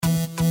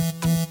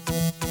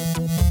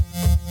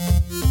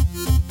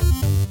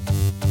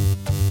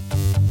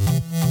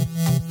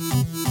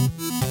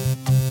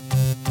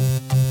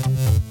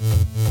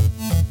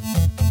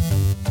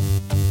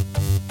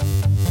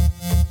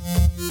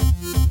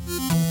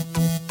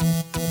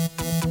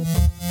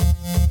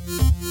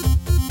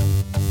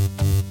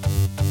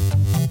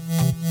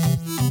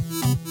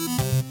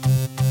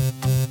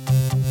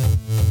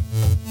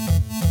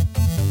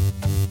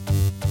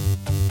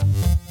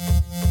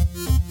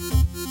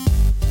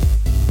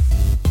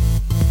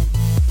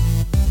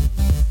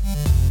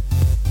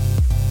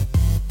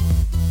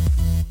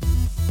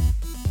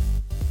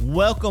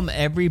Welcome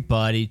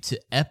everybody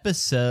to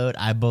episode,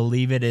 I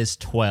believe it is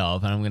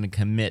 12, and I'm going to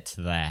commit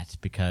to that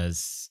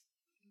because,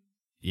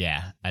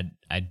 yeah,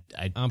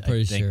 I'm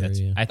pretty sure.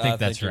 I think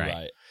that's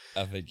right.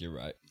 I think you're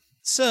right.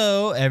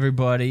 So,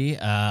 everybody,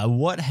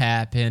 what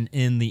happened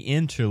in the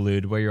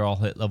interlude where you all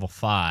hit level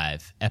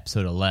 5,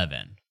 episode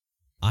 11?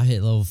 I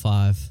hit level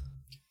 5.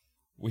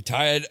 We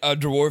tied a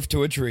dwarf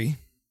to a tree,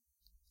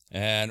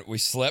 and we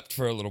slept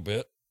for a little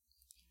bit.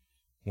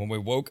 When we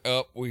woke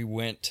up, we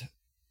went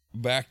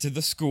back to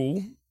the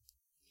school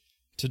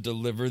to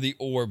deliver the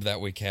orb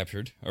that we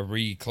captured, or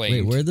reclaimed.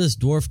 Wait, where'd this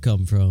dwarf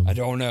come from? I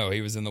don't know.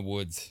 He was in the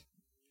woods.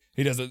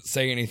 He doesn't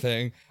say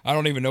anything. I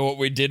don't even know what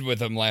we did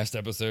with him last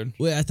episode.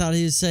 Wait, I thought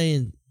he was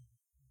saying,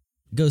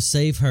 go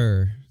save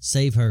her.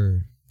 Save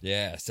her.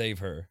 Yeah, save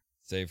her.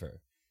 Save her.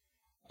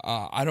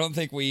 I don't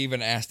think we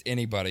even asked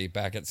anybody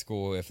back at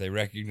school if they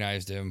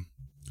recognized him.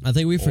 I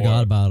think we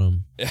forgot about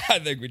him. Yeah, I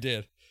think we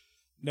did.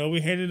 No,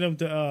 we handed him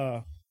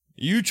to,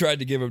 You tried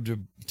to give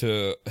him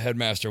to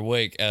Headmaster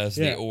Wake as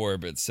the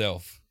orb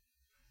itself,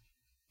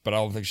 but I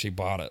don't think she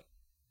bought it.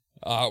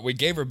 We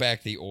gave her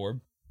back the orb.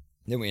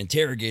 Then we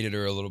interrogated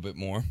her a little bit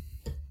more.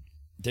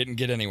 Didn't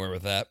get anywhere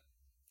with that.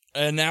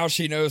 And now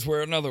she knows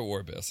where another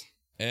orb is.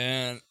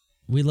 And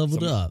we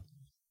leveled up.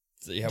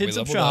 So yeah, Did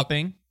some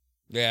shopping. Up.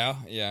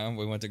 Yeah.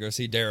 We went to go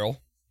see Daryl.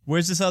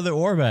 Where's this other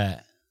orb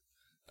at?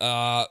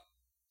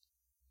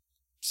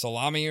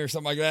 Salami or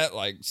something like that.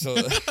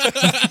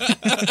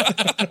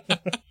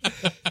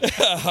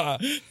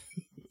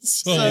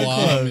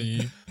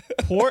 Salami.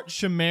 Port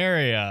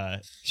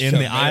Chamaria in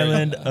the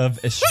island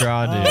of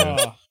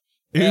Estradu.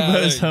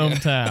 Ubo's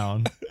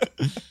hometown.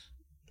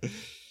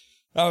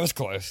 That was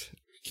close.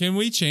 Can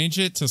we change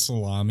it to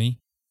salami?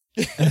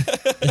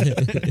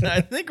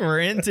 I think we're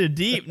in too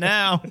deep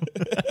now.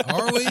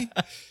 Are we?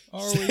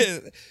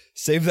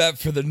 Save that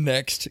for the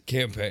next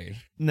campaign.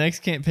 Next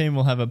campaign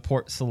will have a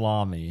port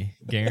salami,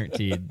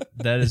 guaranteed.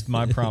 That is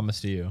my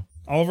promise to you.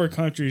 all of our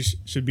countries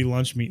should be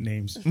lunch meat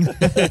names.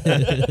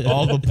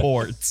 All the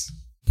ports.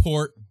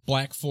 Port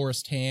Black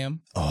Forest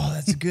ham. Oh,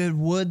 that's a good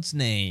woods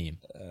name.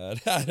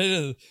 That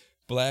is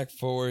Black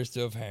Forest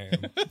of Ham.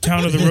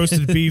 Town of the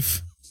roasted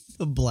beef.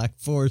 The Black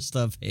Forest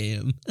of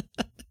Ham.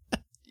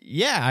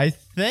 Yeah, I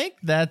think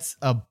that's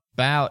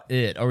about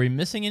it. Are we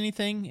missing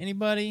anything?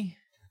 Anybody?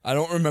 I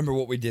don't remember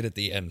what we did at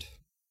the end.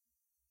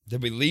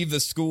 Did we leave the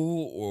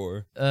school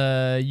or?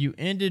 You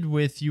ended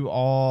with you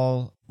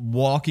all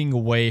walking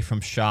away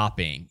from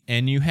shopping,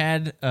 and you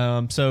had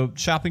so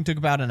shopping took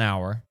about an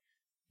hour.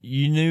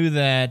 You knew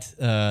that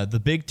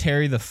the Big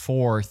Terry the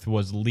Fourth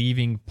was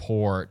leaving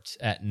port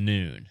at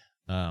noon.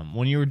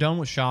 When you were done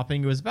with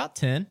shopping, it was about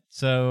 10.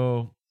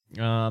 So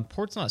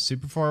port's not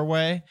super far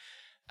away.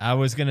 I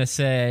was gonna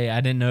say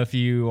I didn't know if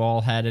you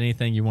all had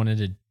anything you wanted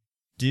to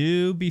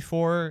do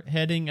before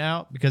heading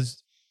out,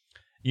 because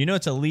you know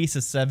it's at least a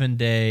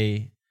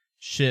 7-day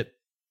ship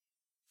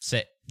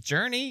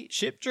journey,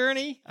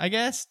 I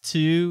guess,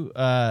 to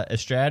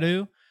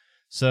Estradu.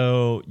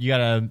 So you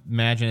gotta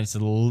imagine it's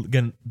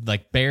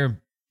like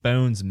bare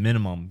bones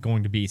minimum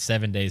going to be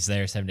 7 days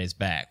there, 7 days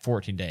back,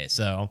 14 days.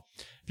 So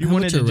if you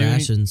wanted to do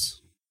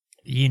rations,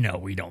 you know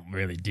we don't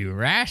really do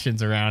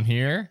rations around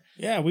here.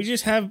 Yeah, we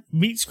just have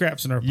meat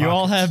scraps in our pockets. You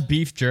all have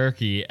beef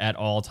jerky at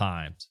all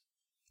times.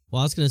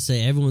 Well, I was going to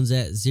say everyone's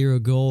at 0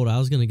 gold. I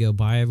was going to go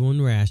buy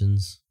everyone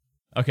rations.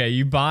 Okay,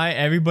 you buy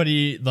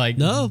everybody like...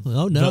 No,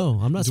 I'm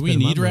not. Do we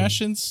need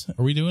rations?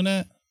 Are we doing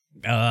that?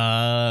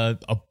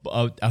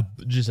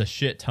 Just a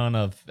shit ton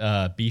of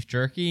beef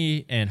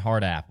jerky and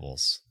hard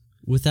apples.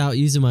 Without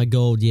using my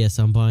gold, yes,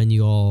 I'm buying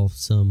you all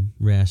some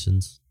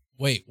rations.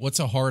 Wait, what's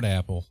a hard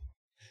apple?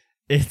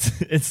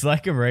 It's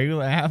like a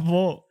regular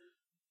apple,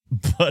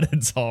 but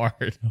it's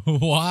hard.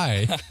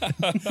 Why?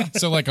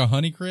 So like a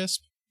Honeycrisp?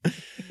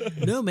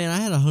 No, man, I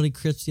had a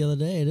Honeycrisp the other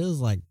day, and it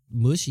was like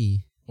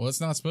mushy. Well, it's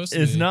not supposed to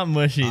be. It's not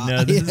mushy.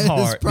 No, this is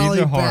hard. These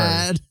are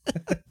hard.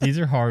 These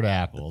are hard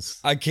apples.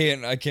 I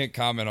can't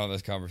comment on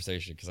this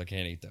conversation because I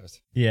can't eat those.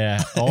 Yeah,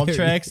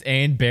 Ultrex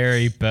and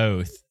Barry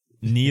both,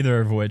 neither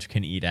of which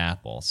can eat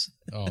apples.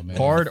 Oh man,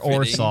 hard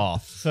or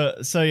soft.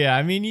 So yeah,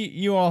 I mean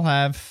you all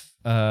have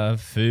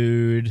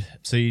food,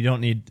 so we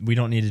don't need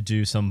to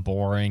do some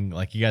boring,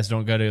 like you guys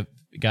don't got to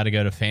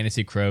go to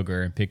Fantasy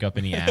Kroger and pick up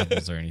any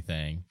apples or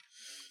anything.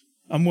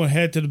 I'm going to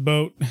head to the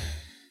boat.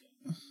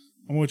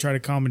 I'm going to try to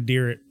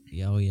commandeer it.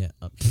 Oh, yeah.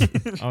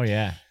 Oh,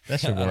 yeah.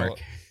 That should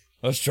work.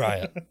 Let's try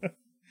it.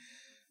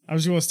 I'm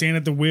just going to stand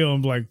at the wheel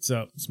and be like, what's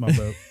up? It's my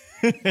boat.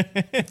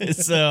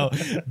 So,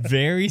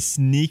 very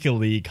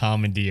sneakily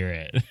commandeer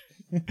it.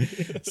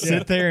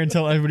 Sit there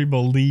until everybody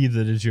believes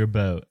that it's your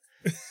boat.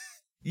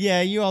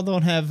 Yeah, you all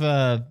don't have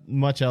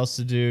much else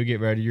to do. Get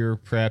ready. You're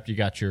prepped. You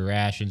got your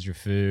rations, your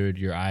food,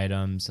 your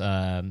items.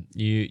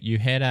 You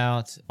head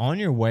out on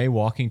your way,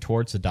 walking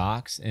towards the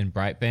docks in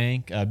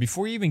Brightbank.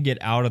 Before you even get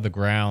out of the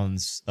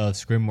grounds of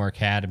Scrimware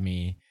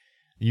Academy,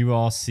 you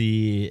all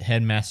see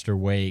Headmaster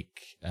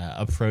Wake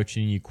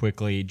approaching you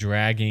quickly,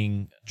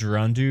 dragging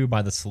Gerundu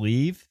by the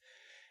sleeve.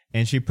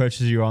 And she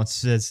approaches you all and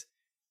says,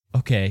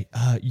 okay,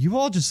 you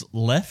all just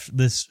left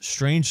this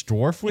strange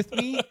dwarf with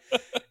me,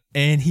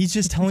 and he's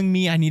just telling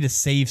me I need to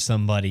save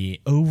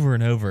somebody over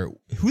and over.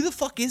 Who the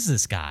fuck is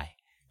this guy?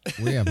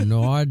 We have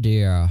no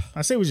idea.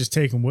 I say we just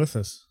take him with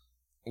us.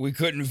 We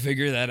couldn't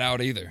figure that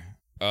out either.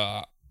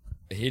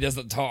 He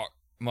doesn't talk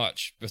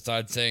much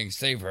besides saying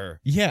save her.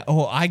 Yeah,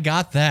 oh, I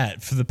got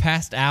that for the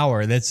past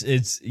hour.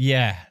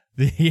 Yeah.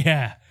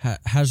 Yeah.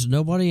 Has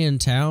nobody in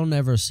town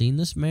ever seen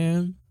this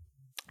man?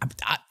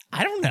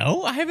 I don't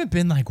know. I haven't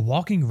been like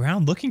walking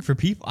around looking for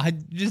people.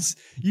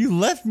 You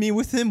left me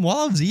with him while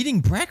I was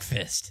eating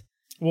breakfast.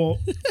 Well,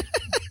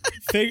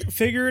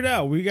 figure it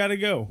out. We got to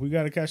go. We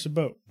got to catch the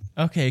boat.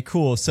 Okay,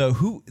 cool.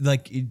 So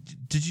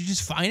did you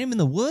just find him in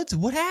the woods?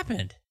 What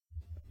happened?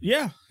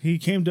 Yeah, he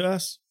came to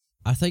us.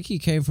 I think he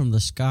came from the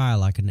sky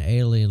like an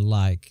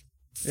alien-like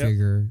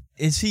figure.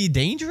 Is he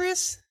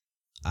dangerous?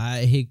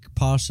 He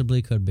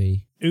possibly could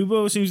be.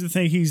 Ubo seems to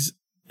think he's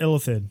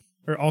Illithid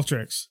or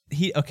Ultrix.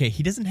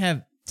 He doesn't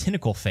have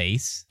tentacle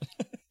face.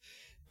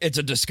 It's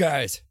a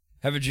disguise.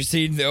 Haven't you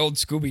seen the old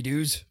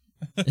Scooby-Doos?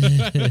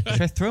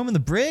 Should I throw him in the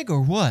brig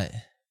or what?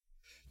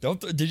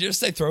 Did you just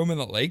say throw him in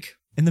the lake?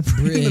 In the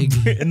brig.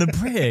 In the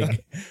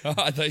brig. Oh,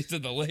 I thought you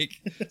said the lake.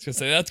 I was gonna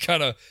say that's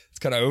kind of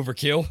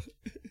overkill.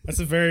 That's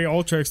a very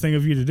Ultrix thing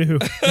of you to do.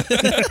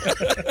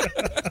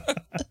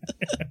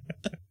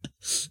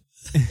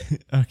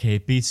 Okay,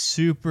 be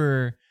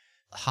super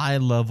high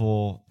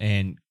level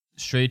and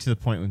straight to the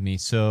point with me.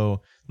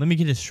 So let me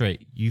get this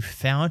straight. You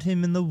found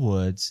him in the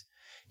woods.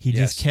 He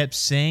just kept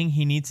saying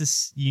you need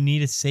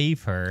to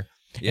save her.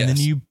 Yes. And then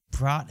you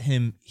brought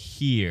him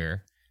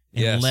here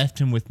and left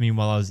him with me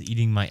while I was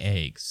eating my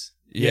eggs.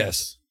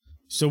 Yes.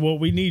 So what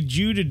we need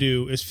you to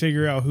do is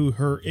figure out who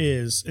her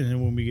is, and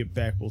then when we get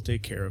back, we'll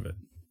take care of it.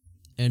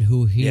 And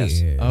who he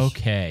is.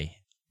 Okay.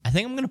 I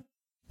think I'm going to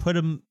put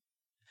him...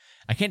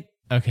 I can't...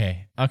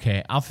 Okay,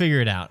 I'll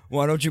figure it out.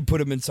 Why don't you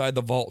put him inside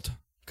the vault?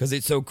 Because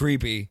it's so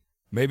creepy.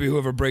 Maybe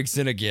whoever breaks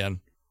in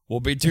again will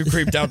be too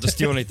creeped out to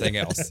steal anything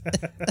else.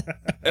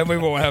 And we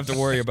won't have to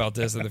worry about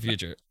this in the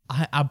future.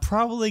 I'm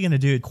probably going to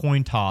do a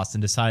coin toss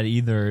and decide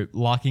either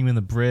locking him in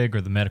the brig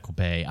or the medical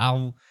bay.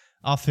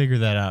 I'll figure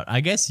that out.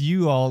 I guess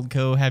you all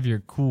go have your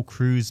cool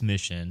cruise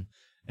mission,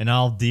 and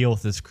I'll deal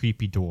with this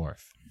creepy dwarf.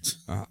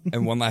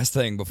 And one last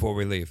thing before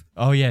we leave.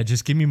 Oh, yeah,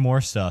 just give me more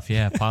stuff.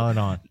 Yeah, pile it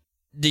on.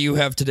 Do you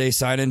have today's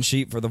sign-in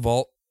sheet for the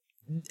vault?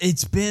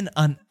 It's been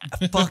a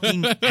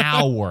fucking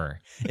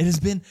hour. It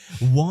has been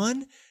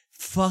 1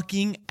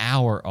 fucking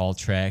hour,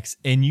 Ultrax,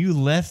 and you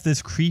left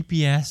this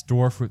creepy-ass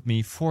dwarf with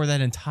me for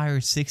that entire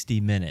 60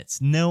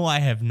 minutes. No, I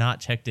have not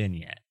checked in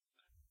yet.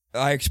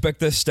 I expect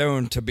this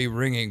stone to be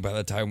ringing by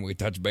the time we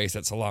touch base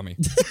at Salami.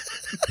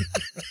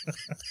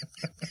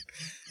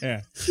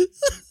 Yeah.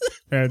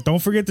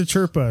 Don't forget to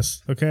chirp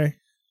us, okay?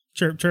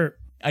 Chirp, chirp.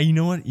 You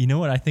know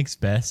what I think's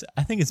best?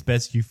 I think it's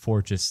best you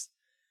four just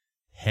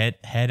head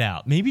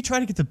out. Maybe try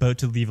to get the boat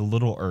to leave a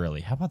little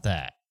early. How about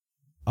that?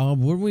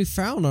 When we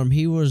found him,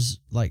 he was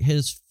like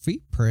his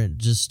feet print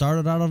just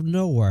started out of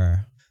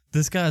nowhere.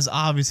 This guy's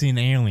obviously an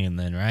alien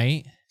then,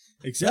 right?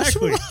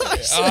 Exactly.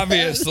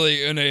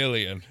 Obviously an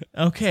alien.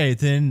 Okay,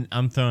 then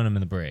I'm throwing him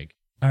in the brig.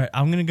 All right,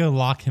 I'm going to go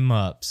lock him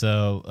up.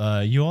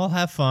 So you all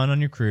have fun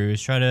on your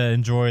cruise. Try to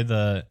enjoy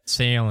the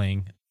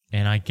sailing.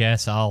 And I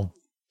guess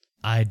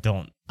I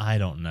don't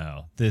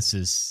know. This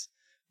is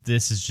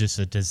just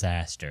a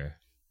disaster.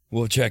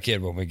 We'll check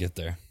in when we get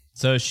there.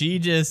 So she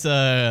just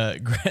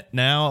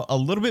now a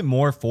little bit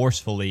more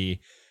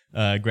forcefully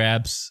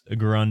grabs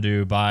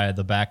Gerundu by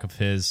the back of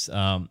his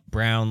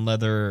brown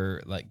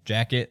leather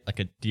jacket, like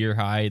a deer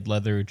hide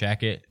leather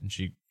jacket, and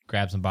she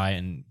grabs him by it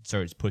and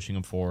starts pushing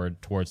him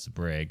forward towards the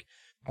brig.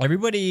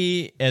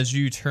 Everybody, as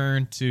you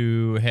turn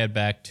to head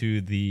back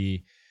to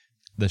the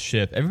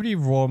ship, everybody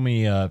roll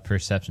me a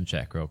perception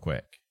check real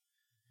quick.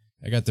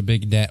 I got the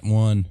big dat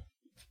 1.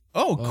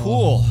 Oh,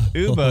 cool.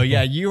 Ubo,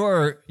 yeah,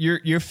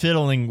 you're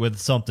fiddling with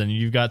something.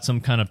 You've got some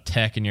kind of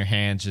tech in your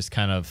hands, just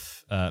kind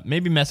of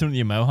maybe messing with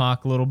your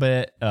mohawk a little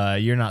bit.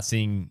 You're not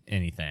seeing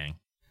anything.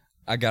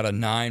 I got a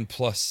 9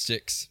 plus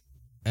 6.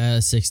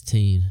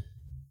 16.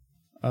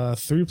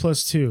 3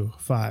 plus 2,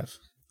 5.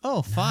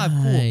 Oh, 5,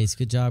 cool. Nice.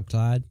 Good job,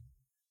 Clyde.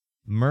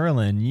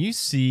 Merlin, you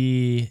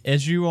see,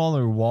 as you all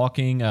are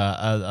walking,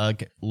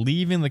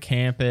 leaving the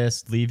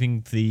campus,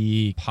 leaving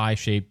the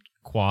pie-shaped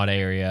quad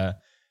area,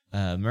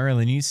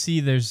 Merlin, you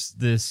see there's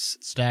this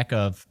stack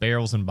of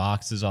barrels and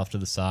boxes off to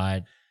the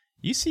side.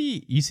 You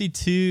see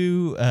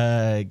 2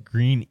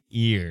 green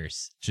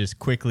ears just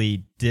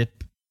quickly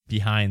dip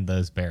behind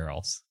those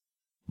barrels.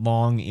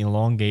 Long,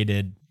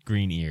 elongated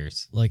green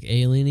ears. Like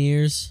alien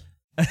ears?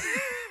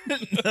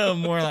 No,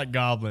 more like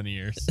goblin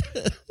ears.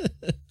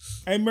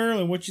 Hey,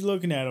 Merlin, what you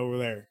looking at over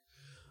there?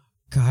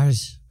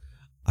 Guys,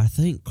 I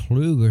think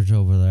Kluger's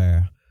over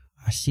there.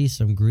 I see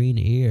some green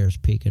ears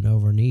peeking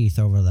underneath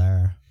over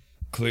there.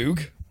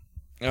 Klug?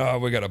 Oh,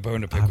 we got a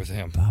bone to pick with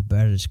him. I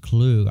bet it's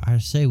Klug. I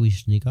say we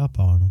sneak up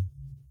on him.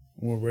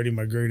 We're ready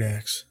my great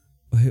axe.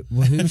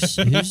 Well, who's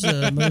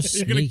the most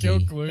You're going to sneaky?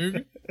 kill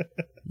Klug?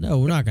 No,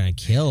 we're not gonna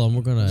kill him.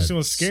 We're gonna Just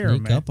gonna scare him,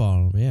 sneak man. up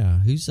on him. Yeah,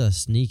 who's the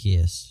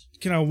sneakiest?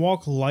 Can I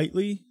walk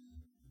lightly?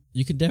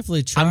 You could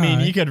definitely try. I mean,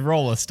 you could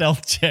roll a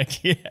stealth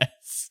check,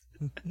 yes.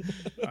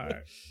 All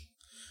right.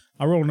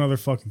 I roll another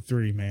fucking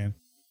 3, man.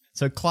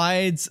 So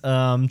Clyde's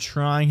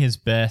trying his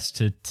best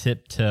to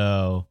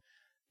tiptoe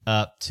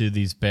up to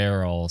these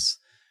barrels,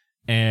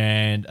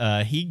 and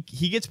he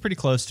gets pretty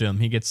close to him.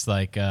 He gets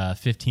like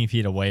 15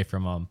 feet away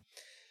from him.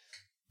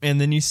 And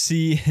then you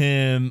see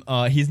him,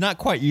 he's not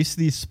quite used to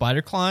these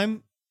spider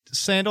climb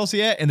sandals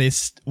yet, and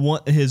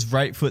his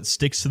right foot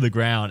sticks to the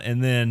ground,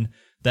 and then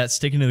that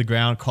sticking to the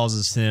ground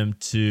causes him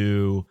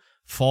to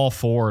fall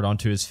forward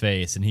onto his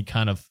face, and he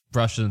kind of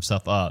brushes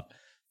himself up.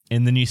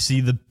 And then you see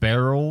the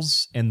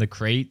barrels and the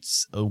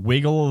crates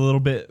wiggle a little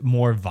bit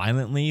more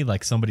violently,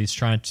 like somebody's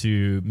trying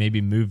to maybe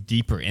move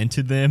deeper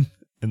into them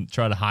and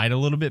try to hide a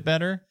little bit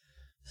better.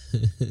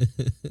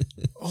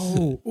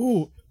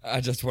 Ooh. I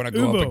just want to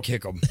go Ubo. up and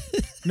kick him.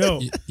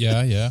 No.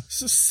 Yeah.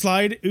 So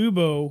slide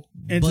Ubo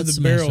into Butt the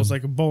smash barrels him.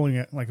 like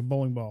a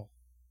bowling ball.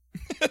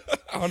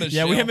 On a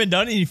Yeah, we shelf. haven't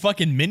done any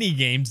fucking mini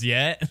games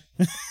yet.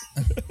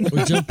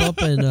 Or jump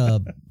up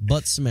and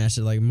butt smash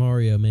it like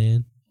Mario,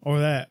 man. Or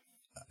that.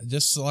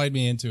 Just slide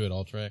me into it,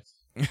 Ultrax.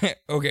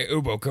 Okay,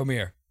 Ubo, come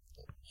here.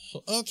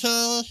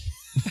 Okay.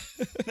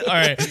 All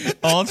right,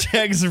 all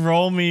checks,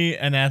 roll me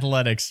an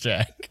athletics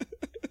check.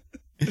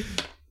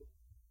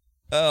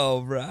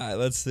 Oh, right.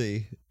 Let's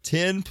see.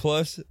 10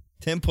 plus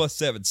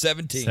 7.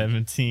 17.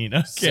 17.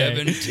 Okay.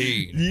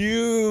 17.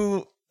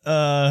 You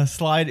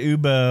slide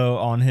Ubo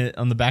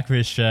on the back of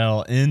his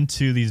shell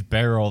into these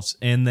barrels,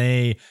 and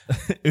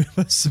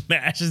Ubo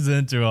smashes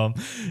into them,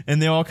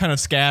 and they all kind of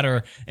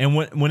scatter. And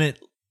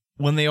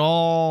when they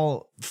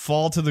all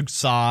fall to the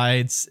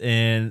sides,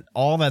 and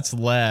all that's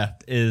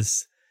left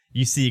is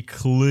you see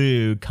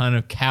Clue kind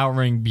of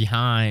cowering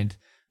behind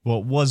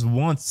what was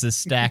once this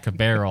stack of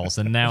barrels,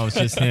 and now it's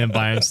just him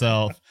by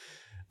himself.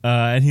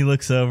 And he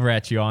looks over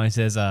at you all and he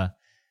says, oh,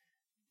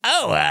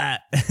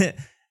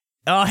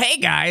 hey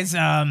guys,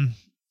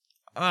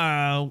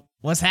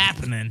 what's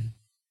happening?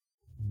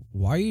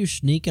 Why are you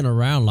sneaking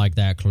around like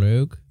that,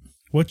 Klug?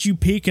 What you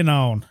peeking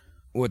on?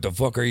 What the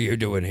fuck are you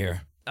doing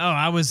here? Oh,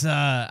 I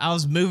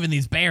was moving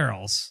these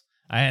barrels.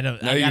 I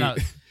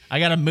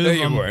gotta move No,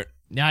 you them. weren't.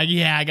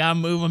 Yeah, I gotta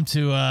move them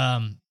to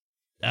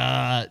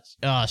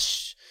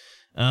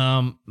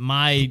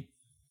my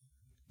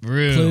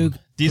room. Klug,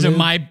 These Klug.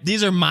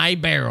 are my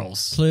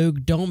barrels.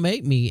 Klug, don't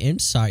make me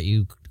incite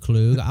you,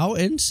 Klug. I'll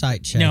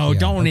insight check No, you,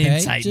 don't okay?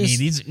 incite me.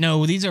 Just-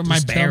 These are my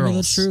just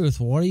barrels. Tell me the truth.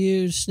 What are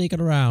you sneaking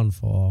around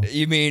for?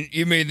 You mean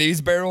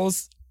these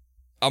barrels?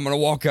 I'm going to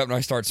walk up and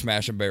I start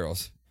smashing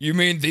barrels. You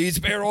mean these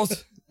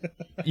barrels?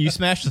 You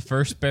smash the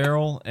first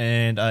barrel,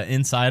 and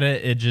inside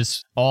it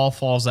just all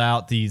falls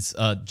out these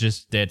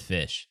just dead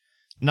fish.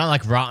 Not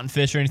like rotten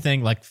fish or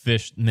anything, like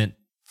fish meant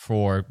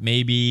for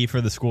maybe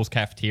for the school's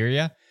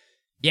cafeteria.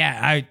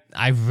 Yeah,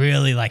 I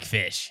really like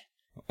fish.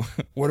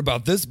 What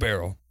about this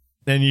barrel?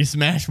 Then you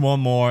smash one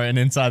more, and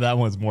inside that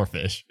one's more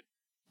fish.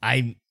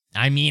 I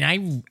mean,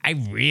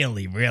 I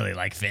really, really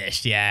like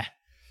fish, yeah.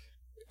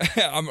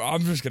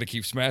 I'm just going to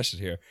keep smashing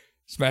here.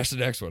 Smash the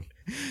next one.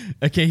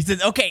 Okay, he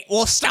says, okay,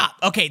 well, stop.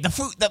 Okay, the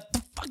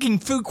fucking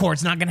food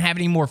court's not gonna have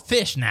any more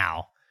fish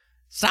now.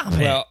 Stop it.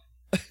 Well,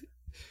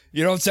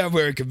 you don't sound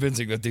very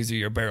convincing that these are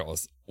your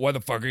barrels. Why the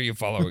fuck are you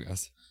following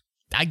us?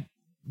 I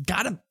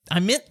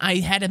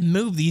had to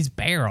move these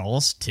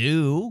barrels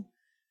to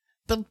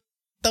the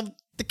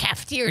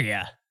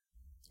cafeteria.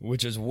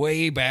 Which is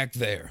way back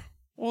there.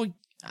 Well,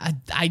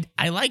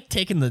 I like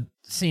taking the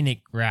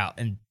scenic route,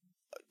 and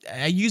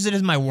I use it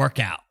as my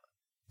workout.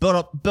 Build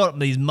up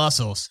these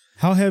muscles.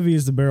 How heavy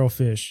is the barrel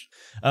fish?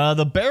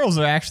 The barrels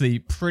are actually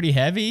pretty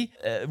heavy.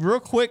 Real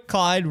quick,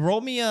 Clyde,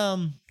 roll me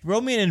an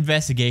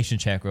investigation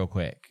check real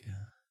quick.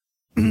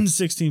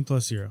 16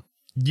 plus 0.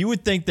 You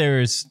would think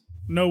there's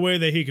No way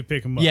that he could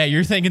pick them up. yeah,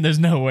 you're thinking there's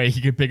no way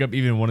he could pick up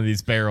even one of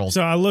these barrels.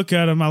 So I look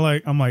at him.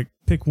 I'm like,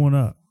 pick one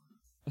up.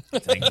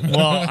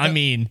 Well, I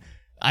mean,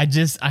 I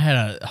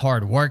had a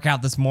hard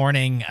workout this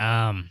morning.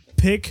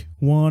 Pick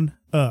one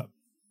up.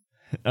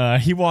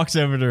 He walks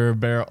over to a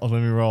barrel. Let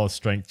me roll a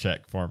strength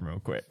check for him real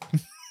quick.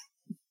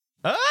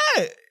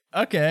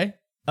 Okay.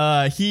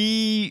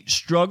 He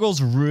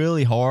struggles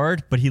really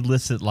hard, but he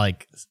lifts it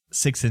like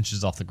 6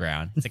 inches off the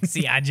ground. It's like,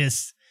 see,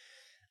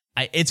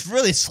 it's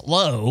really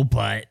slow,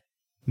 but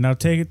Now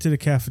take it to the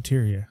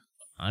cafeteria.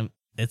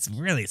 it's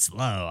really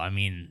slow. I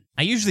mean,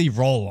 I usually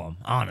roll them,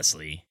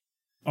 honestly.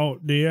 Oh,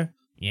 do you?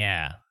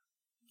 Yeah.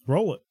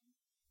 Roll it.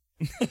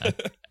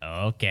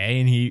 Okay,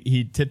 and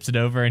he tips it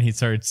over and he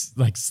starts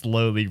like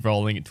slowly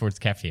rolling it towards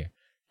the cafeteria.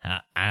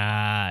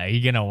 Are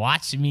you gonna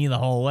watch me the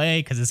whole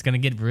way? Because it's gonna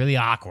get really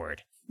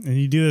awkward. And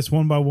you do this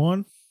one by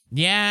one?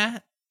 Yeah,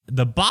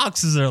 the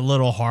boxes are a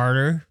little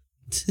harder.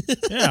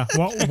 Yeah.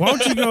 Well, why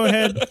don't you go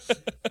ahead,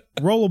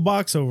 roll a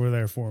box over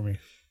there for me?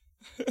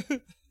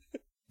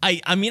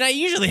 I mean, I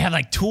usually have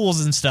like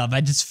tools and stuff.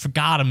 I just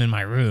forgot them in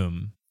my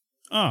room.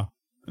 Oh.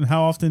 And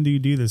how often do you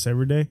do this?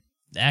 Every day?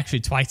 Actually,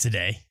 twice a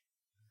day.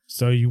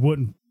 So you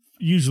wouldn't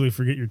usually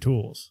forget your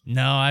tools.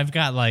 No, I've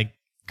got like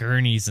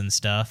gurneys and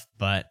stuff,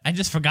 but I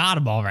just forgot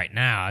them all right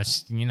now.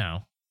 It's,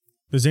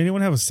 Does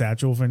anyone have a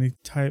satchel of any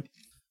type?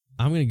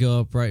 I'm going to go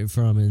up right in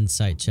front of him and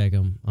insight check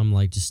him. I'm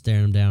like just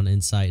staring him down,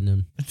 inciting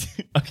him.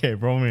 Okay,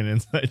 roll me an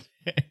insight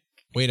check.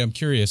 Wait, I'm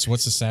curious.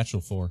 What's the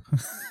satchel for?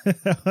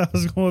 I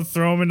was going to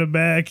throw him in the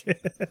bag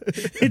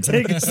and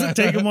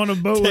take him on a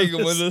boat. Take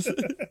him with us.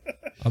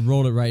 I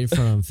rolled it right in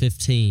front of him,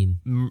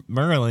 15.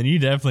 Merlin, you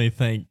definitely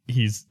think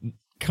he's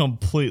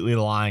completely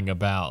lying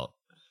about.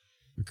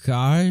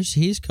 Guys,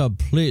 he's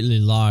completely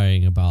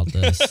lying about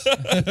this.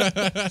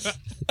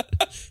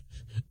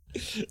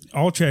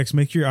 All checks,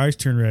 make your eyes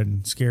turn red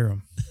and scare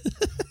him.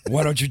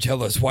 Why don't you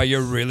tell us why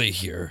you're really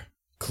here,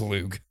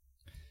 Klug?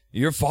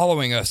 You're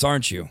following us,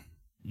 aren't you?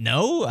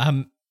 No,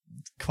 I'm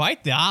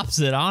quite the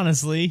opposite,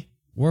 honestly.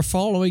 We're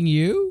following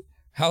you?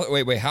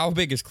 Wait, how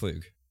big is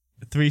Klug?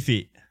 3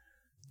 feet.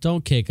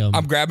 Don't kick him.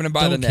 I'm grabbing him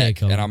by the Don't neck, kick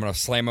him. and I'm going to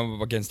slam him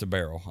up against a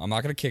barrel. I'm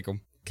not going to kick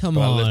him. Come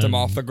but on. I lift him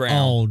off the ground.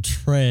 Old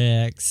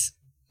tricks.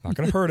 Not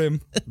going to hurt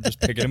him. I'm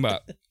just picking him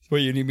up. Well,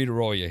 you need me to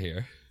roll you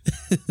here.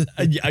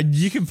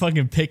 You can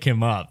fucking pick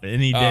him up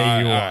any day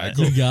you want. Alright,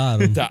 cool. You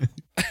got him.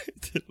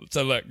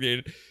 So look,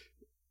 dude,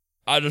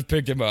 I just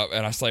picked him up,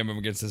 and I slammed him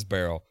against this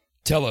barrel.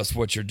 Tell us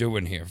what you're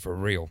doing here, for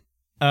real.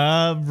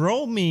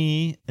 Roll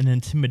me an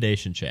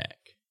intimidation check.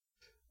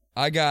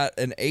 I got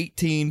an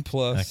 18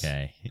 plus.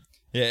 Okay.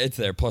 Yeah, it's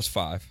there, plus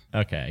 5.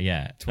 Okay,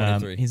 yeah.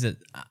 23. He's a.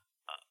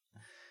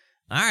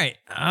 All right.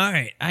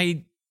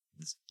 I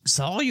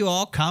saw you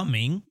all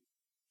coming,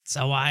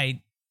 so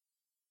I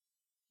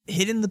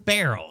hid in the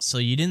barrel so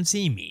you didn't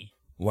see me.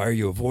 Why are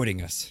you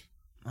avoiding us?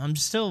 I'm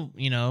still,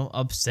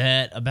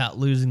 upset about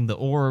losing the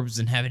orbs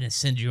and having to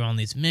send you on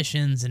these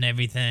missions and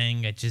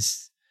everything. I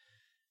just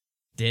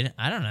didn't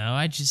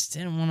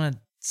want to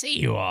see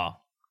you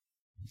all.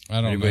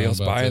 I don't Anybody know else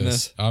about buying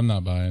this. I'm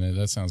not buying it.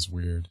 That sounds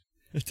weird.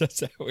 That's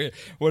so weird.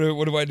 What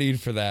do I need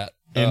for that?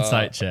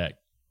 Insight check.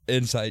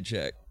 Insight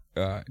check.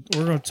 All right.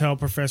 We're going to tell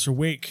Professor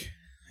Wake,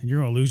 and you're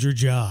going to lose your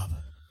job.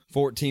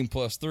 14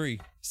 plus 3,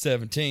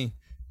 17.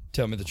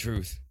 Tell me the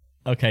truth.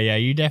 Okay, yeah,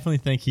 you definitely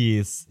think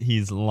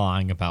he's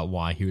lying about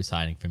why he was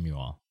hiding from you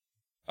all.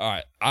 All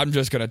right. I'm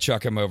just going to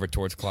chuck him over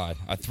towards Clyde.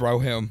 I throw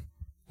him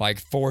like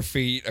 4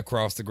 feet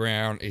across the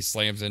ground. He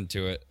slams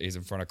into it. He's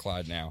in front of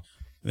Clyde now.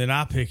 Then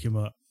I pick him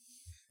up.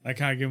 I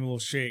kind of give him a little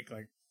shake,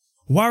 like,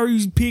 why are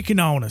you picking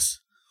on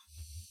us?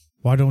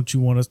 Why don't you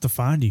want us to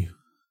find you?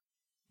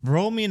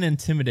 Roll me an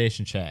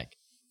intimidation check.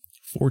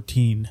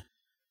 14.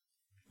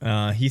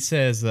 He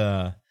says,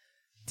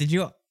 did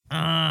you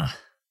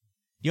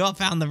all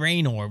found the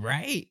rain orb,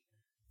 right?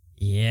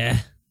 Yeah.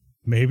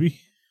 Maybe.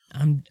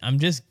 I'm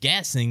just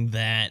guessing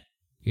that,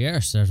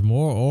 Yes, there's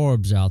more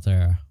orbs out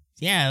there.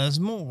 yeah, there's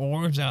more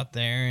orbs out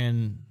there,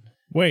 and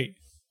Wait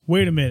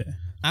a minute.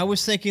 I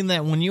was thinking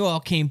that when you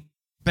all came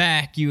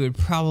back, you would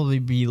probably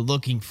be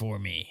looking for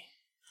me.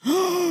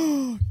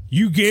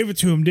 You gave it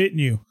to him, didn't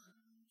you?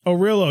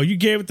 Orillo, you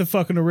gave it to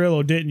fucking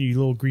Orillo, didn't you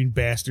little green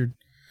bastard?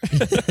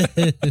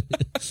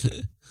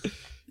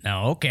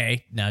 No,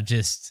 okay. Now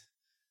just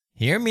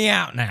hear me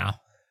out now.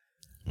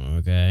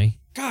 Okay.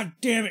 God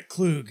damn it,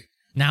 Klug.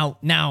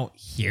 Now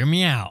hear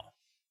me out.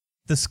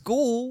 The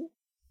school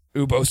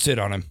Ubo, sit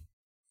on him.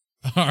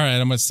 All right,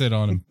 I'm going to sit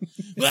on him.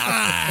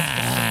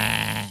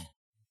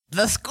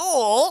 the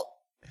school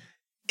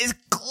is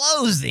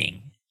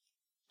closing.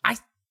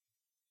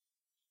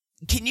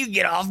 Can you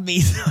get off me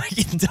so I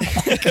can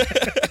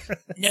talk?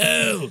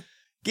 No.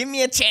 Give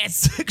me a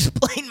chance to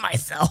explain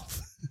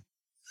myself.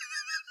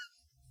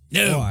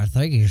 Oh, I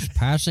think he's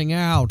passing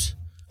out.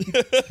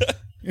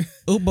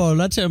 Ubo,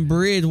 let him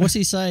breathe. What's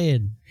he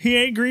saying? He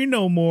ain't green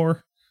no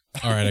more.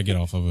 All right, I get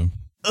off of him.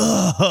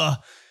 Ugh.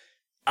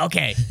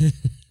 Okay.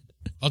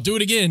 I'll do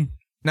it again.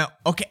 No,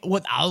 okay.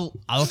 What I'll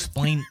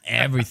explain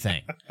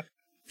everything.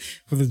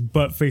 With his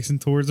butt facing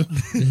towards him.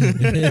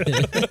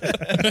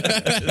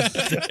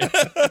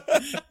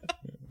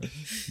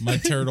 My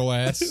turtle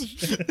ass.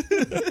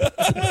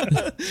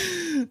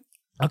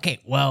 Okay,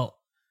 well,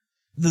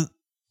 the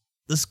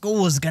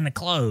school was gonna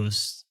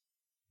close,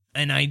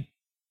 and I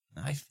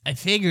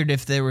figured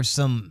if there were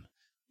some,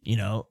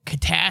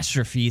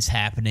 catastrophes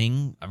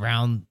happening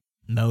around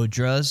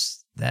Modras,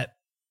 that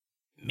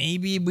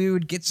maybe we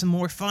would get some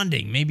more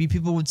funding. Maybe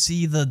people would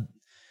see the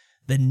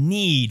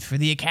need for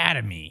the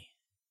academy.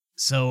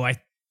 So I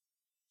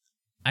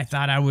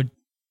thought I would,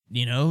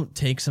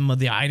 take some of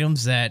the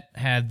items that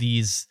had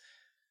these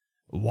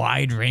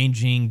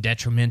wide-ranging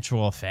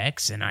detrimental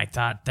effects, and I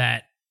thought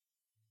that,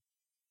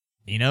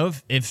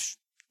 if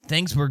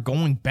things were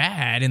going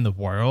bad in the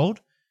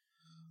world.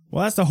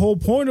 Well, that's the whole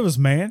point of us,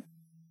 man.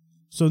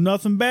 So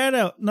nothing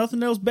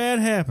else bad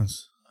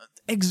happens.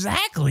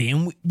 Exactly,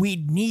 and we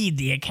need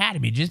the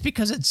academy. Just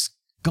because it's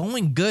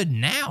going good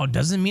now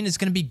doesn't mean it's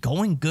going to be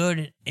going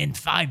good in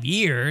 5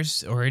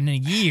 years or in a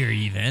year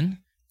even.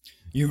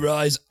 You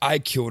realize I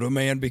killed a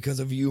man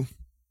because of you?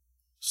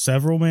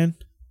 Several, man.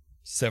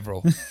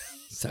 Several.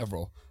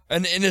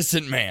 An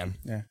innocent man.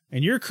 Yeah.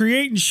 And you're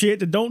creating shit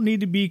that don't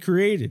need to be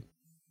created.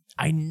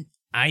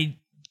 I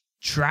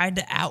tried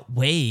to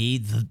outweigh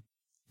the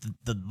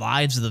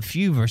lives of the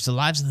few versus the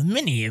lives of the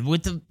many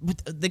with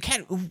the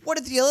cat. What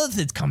if the other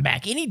things come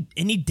back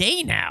any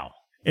day now?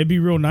 It'd be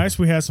real nice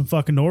we had some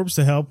fucking orbs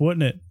to help,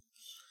 wouldn't it?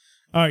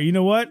 All right, you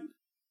know what?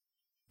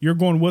 You're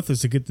going with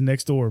us to get the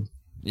next orb.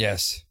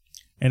 Yes.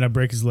 And I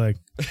break his leg.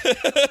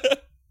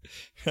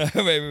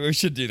 Maybe we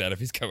should do that if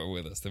he's coming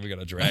with us. Then we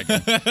gotta drag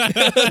him.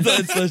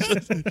 Let's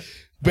just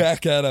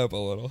back that up a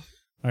little.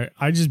 All right,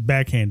 I just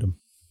backhand him.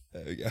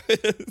 There we go.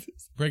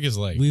 Break his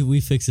leg.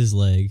 We fix his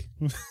leg.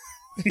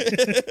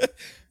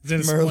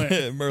 Then a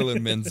splint.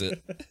 Merlin mends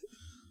it.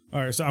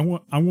 All right,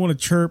 so I want to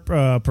chirp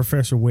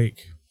Professor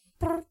Wake.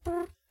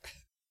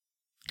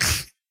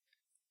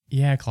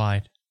 Yeah,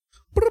 Clyde.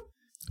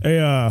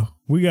 Hey,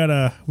 we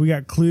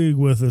got Klug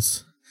with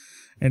us,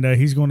 and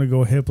he's going to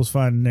go help us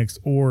find the next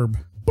orb.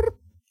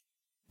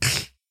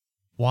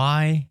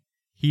 Why?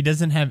 He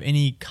doesn't have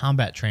any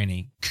combat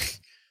training.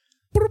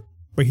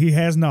 But he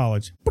has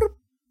knowledge.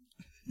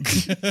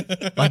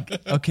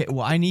 Like, okay,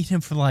 well, I need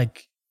him for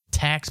like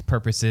tax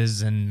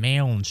purposes and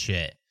mail and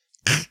shit.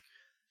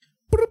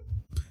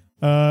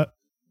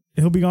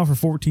 He'll be gone for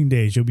 14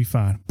 days. You'll be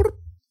fine.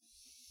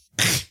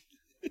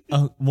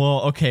 Oh,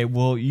 well, okay.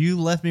 Well, you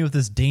left me with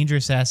this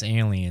dangerous ass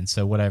alien,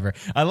 so whatever.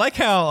 I like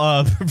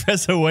how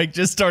Professor Wake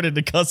just started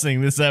to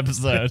cussing this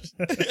episode.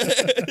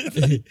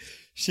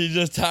 She's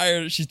just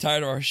tired. She's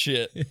tired of our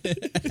shit.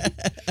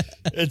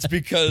 It's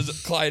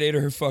because Clyde ate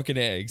her fucking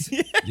eggs.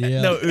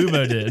 Yeah. No,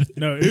 Ubo did.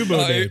 No,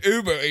 Ubo did.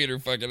 Uber ate her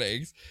fucking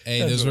eggs. Hey,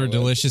 That's those what were it was.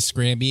 delicious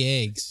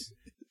scramby eggs.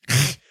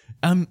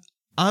 I'm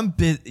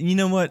bit. You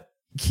know what?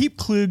 Keep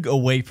Klug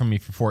away from me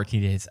for 14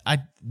 days.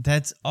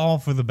 That's all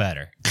for the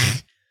better.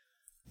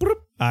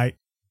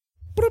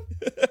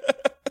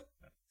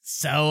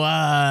 So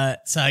I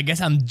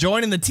guess I'm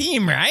joining the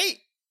team, right?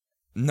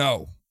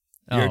 No.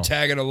 You're Oh.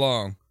 tagging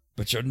along,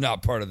 but you're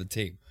not part of the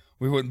team.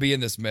 We wouldn't be in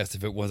this mess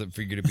if it wasn't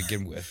for you to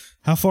begin with.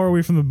 How far are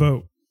we from the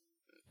boat?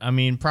 I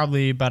mean,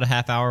 probably about a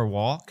half-hour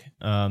walk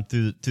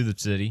through the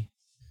city.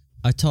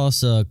 I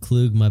toss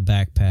Klug my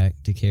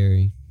backpack to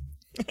carry.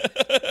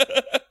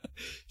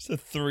 It's a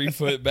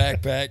 3-foot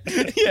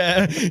backpack.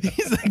 Yeah,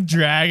 he's like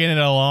dragging it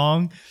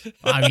along.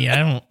 I mean,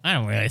 I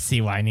don't really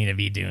see why I need to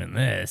be doing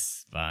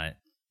this, but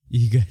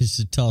You guys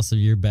should toss him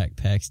your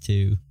backpacks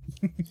too.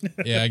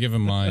 Yeah, I give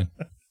him mine.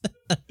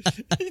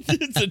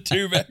 It's a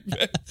 2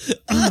 backpack.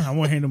 I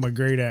want to handle my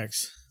great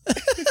axe.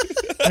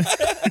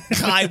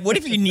 Clyde, what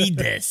if you need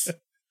this?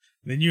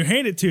 Then you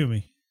hand it to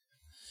me.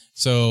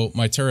 So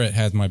my turret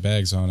has my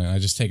bags on it. I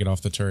just take it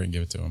off the turret and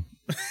give it to him.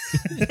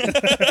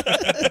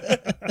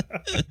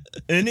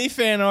 Any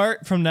fan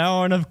art from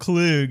now on of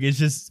Klug is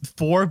just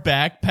 4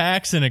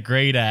 backpacks and a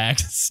great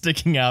axe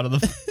sticking out of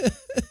the.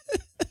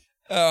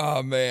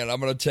 Oh, man. I'm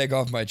going to take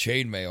off my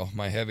chainmail,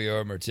 my heavy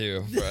armor,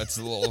 too. That's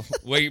a little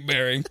weight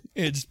bearing.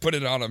 Just put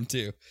it on him,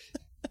 too.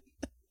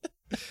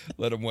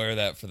 Let him wear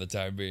that for the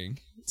time being.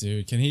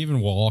 Dude, can he even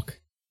walk?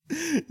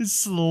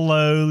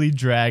 Slowly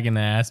dragging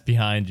ass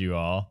behind you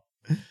all.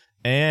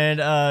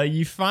 And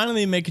you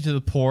finally make it to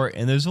the port,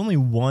 and there's only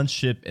one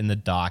ship in the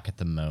dock at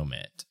the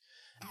moment.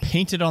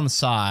 Painted on the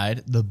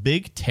side, the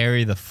Big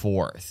Terry the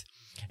Fourth.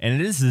 And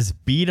it is this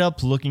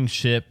beat-up looking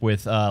ship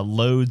with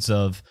loads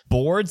of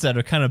boards that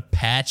are kind of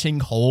patching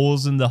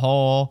holes in the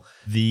hull.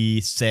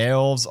 The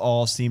sails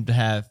all seem to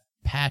have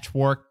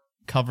patchwork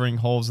covering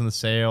holes in the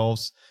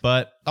sails.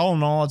 But all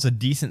in all, it's a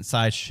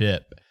decent-sized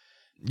ship.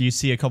 You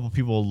see a couple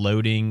people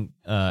loading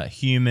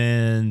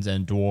humans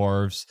and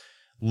dwarves,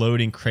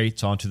 loading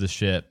crates onto the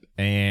ship.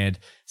 And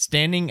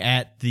standing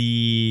at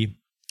the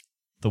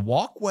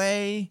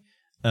walkway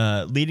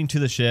leading to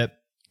the ship,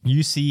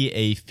 you see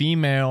a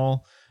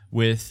female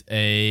with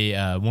a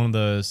one of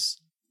those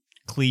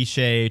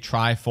cliche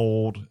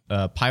trifold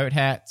pirate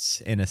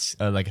hats and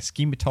like a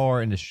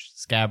scimitar and a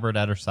scabbard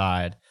at her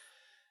side,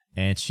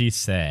 and she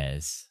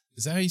says,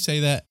 Is that how you say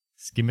that?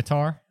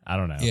 "Scimitar? I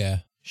don't know. Yeah.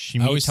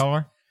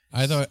 Scimitar,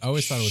 I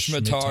always thought it was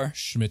Schmitar.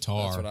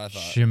 Schmitar. That's what I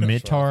thought.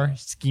 scimitar,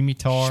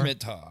 scimitar,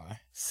 Schmitar.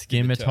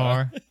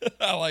 scimitar."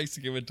 I like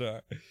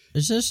scimitar.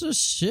 Is this a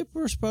ship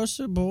we're supposed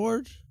to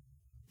board?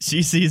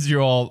 She sees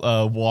you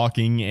all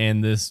walking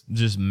and this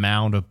just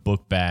mound of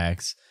book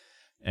bags,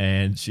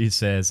 and she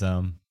says,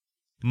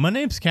 "My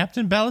name's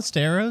Captain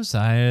Ballesteros.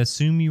 I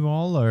assume you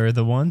all are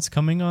the ones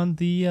coming on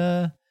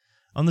the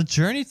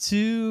journey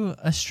to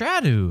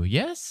Estradu,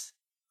 yes?"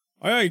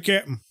 Aye,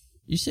 Captain.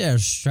 You said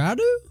Stradu?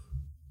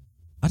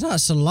 I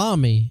thought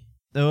salami.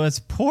 So it's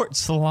Port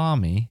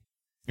Salami,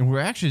 and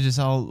we're actually just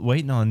all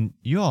waiting on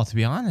you all, to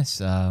be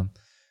honest.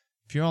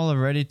 If you all are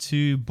ready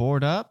to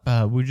board up,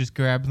 we're just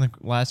grabbing the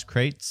last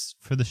crates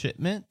for the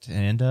shipment,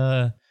 and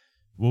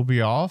we'll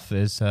be off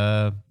as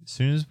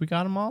soon as we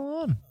got them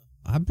all on.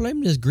 I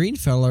blame this green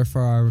feller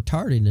for our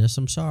tardiness.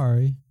 I'm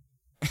sorry.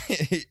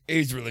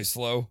 He's really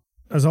slow.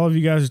 As all of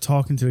you guys are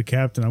talking to the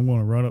captain, I'm going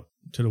to run up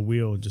to the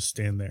wheel and just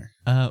stand there.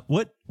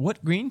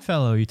 What green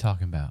fellow are you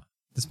talking about?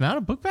 This mound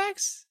of book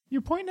bags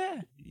you're pointing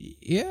at?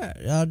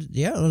 Yeah,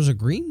 there's a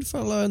green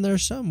fella in there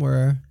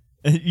somewhere.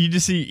 You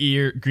just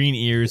see green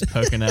ears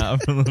poking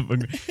out from the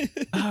book.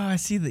 Oh, I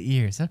see the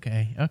ears.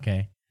 Okay.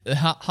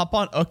 Hop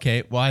on.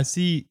 Okay, well, I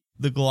see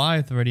the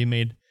Goliath already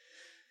made.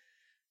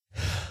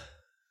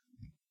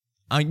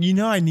 I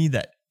need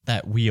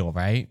that wheel,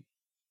 right?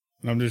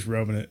 I'm just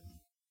rubbing it.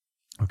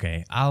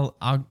 Okay, I'll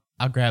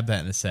grab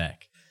that in a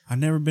sec. I've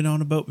never been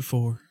on a boat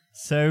before.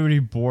 So everybody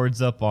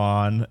boards up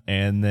on,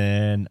 and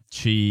then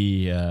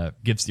she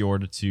gives the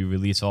order to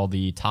release all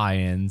the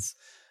tie-ins,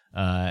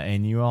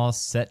 and you all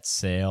set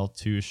sail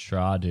to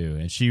Strahd.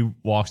 And she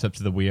walks up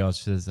to the wheel and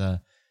she says, well,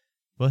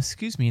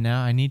 excuse me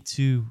now, I need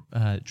to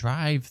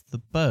drive the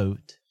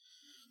boat.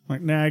 I'm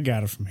like, nah, I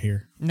got it from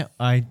here. No,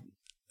 I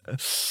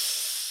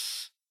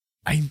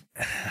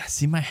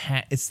see my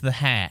hat. It's the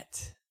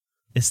hat.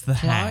 It's the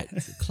hat.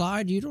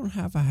 Clyde, you don't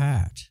have a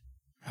hat.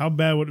 How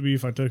bad would it be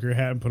if I took her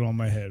hat and put it on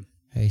my head?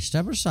 Hey,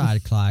 step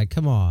aside, Clyde.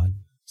 Come on.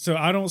 So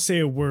I don't say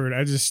a word.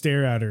 I just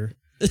stare at her.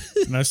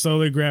 And I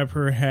slowly grab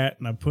her hat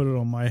and I put it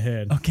on my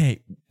head.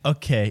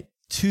 Okay.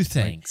 Two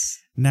things.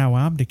 Now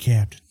I'm the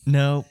captain.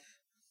 No.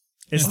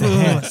 It's the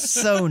hat.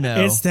 So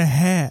no. It's the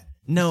hat.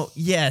 No,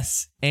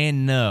 yes,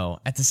 and no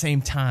at the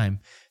same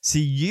time.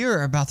 See,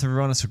 you're about to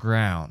run us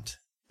aground.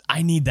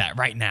 I need that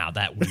right now,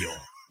 that wheel.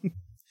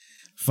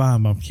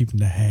 Fine, I'm keeping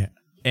the hat.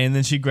 And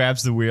then she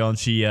grabs the wheel and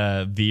she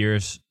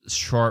veers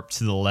sharp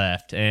to the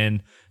left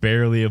and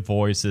barely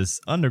avoids this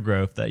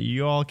undergrowth that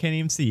you all can't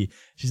even see.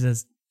 She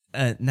says,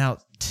 now,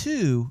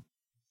 two,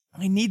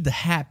 I need the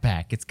hat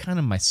back. It's kind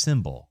of my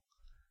symbol.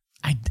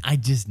 I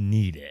just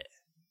need it.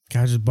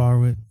 Can I just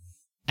borrow it?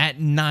 At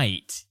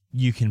night,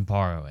 you can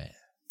borrow it.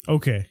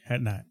 Okay,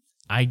 at night.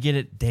 I get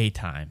it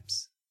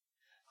daytimes.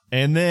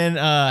 And then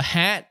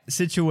hat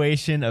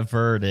situation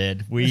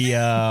averted. We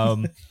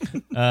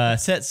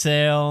set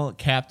sail,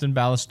 Captain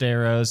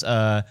Ballesteros.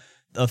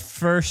 The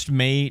first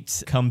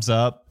mate comes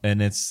up,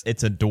 and it's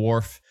a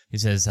dwarf. He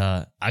says,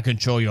 I can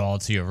show you all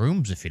to your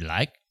rooms if you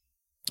like.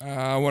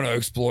 I want to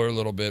explore a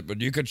little bit,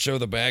 but you could show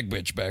the bag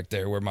bitch back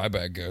there where my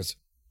bag goes.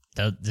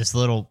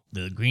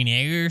 The green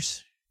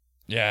ears?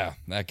 Yeah,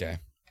 that guy.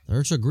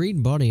 There's a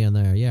green bunny in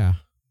there, yeah.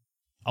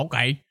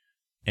 Okay.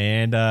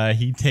 And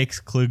he takes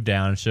Klug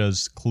down and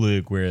shows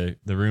Klug where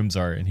the rooms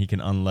are, and he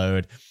can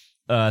unload.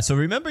 So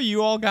remember,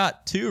 you all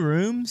got 2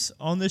 rooms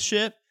on this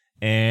ship,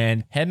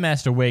 and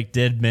Headmaster Wake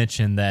did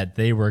mention that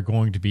they were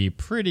going to be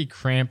pretty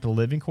cramped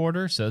living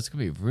quarters, so it's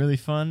going to be really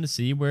fun to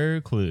see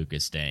where Klug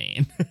is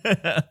staying.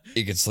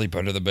 He could sleep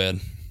under the bed.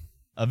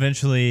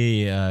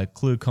 Eventually,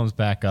 Klug comes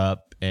back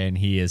up, and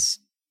he is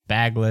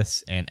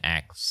bagless and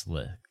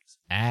axeless.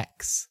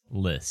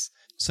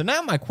 So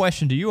now my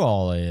question to you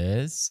all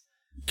is...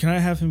 Can I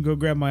have him go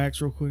grab my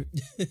axe real quick?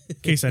 In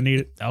case I need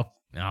it. Oh,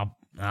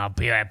 I'll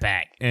be right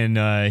back. And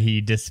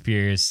he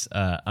disappears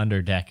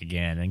under deck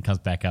again and comes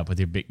back up with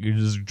your big,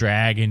 just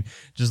dragging,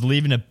 just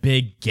leaving a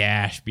big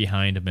gash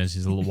behind him as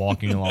he's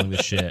walking along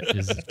the ship.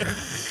 Just, all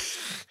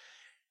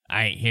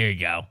right, here you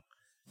go.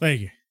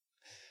 Thank you.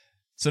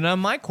 So now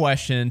my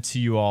question to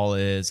you all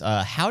is,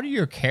 how do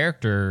your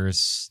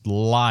characters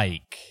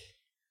like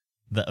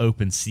the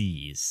open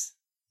seas?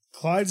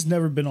 Clyde's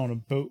never been on a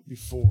boat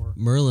before.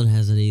 Merlin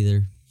hasn't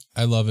either.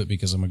 I love it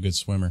because I'm a good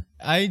swimmer.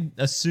 I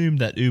assumed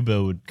that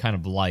Ubo would kind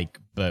of like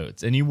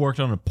boats, and you worked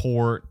on a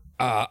port.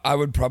 I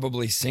would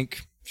probably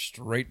sink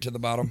straight to the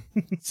bottom.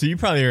 So you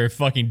probably are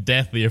fucking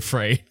deathly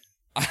afraid.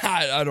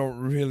 I don't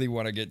really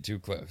want to get too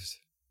close.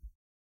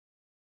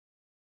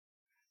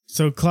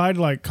 So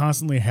Clyde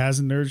constantly has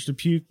an urge to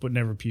puke, but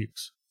never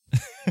pukes.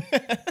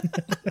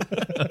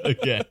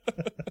 Okay.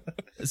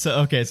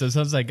 So it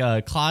sounds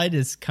like Clyde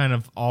is kind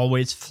of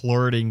always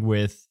flirting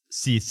with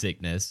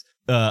seasickness.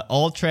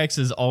 Ultrex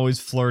is always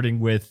flirting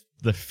with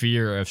the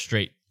fear of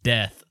straight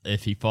death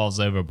if he falls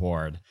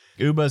overboard.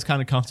 Uba's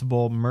kind of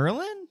comfortable.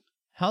 Merlin?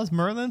 How's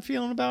Merlin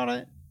feeling about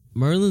it?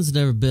 Merlin's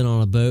never been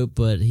on a boat,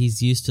 but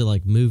he's used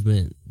to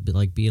movement,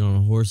 like being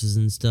on horses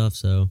and stuff,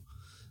 so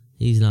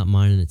he's not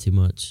minding it too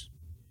much.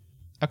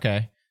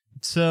 Okay.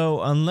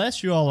 So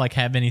unless you all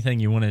have anything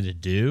you wanted to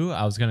do,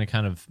 I was going to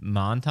kind of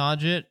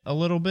montage it a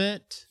little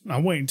bit.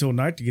 I'm waiting until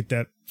night to get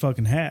that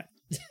fucking hat.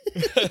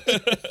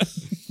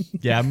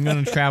 Yeah, I'm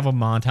going to travel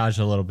montage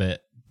a little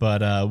bit,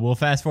 but we'll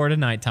fast forward to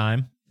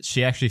nighttime.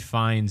 She actually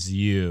finds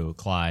you,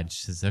 Clyde.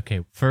 She says,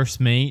 okay,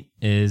 first mate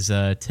is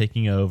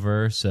taking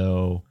over,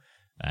 so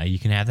you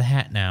can have the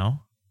hat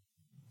now.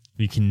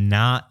 You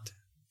cannot,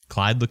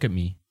 Clyde, look at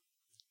me.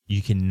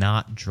 You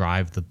cannot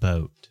drive the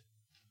boat.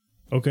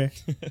 Okay.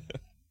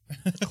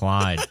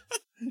 Clyde,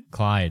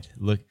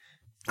 look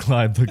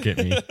at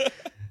me.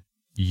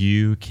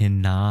 You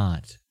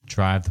cannot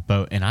drive the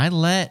boat. And I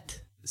let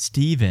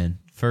Steven,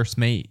 first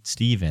mate,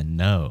 Steven,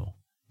 know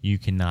you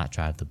cannot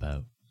drive the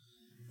boat.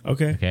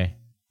 Okay. Okay.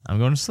 I'm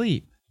going to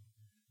sleep,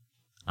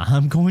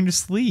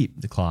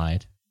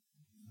 Clyde.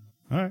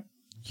 All right.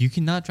 You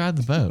cannot drive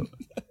the boat.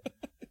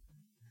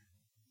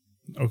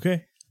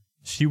 Okay.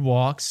 She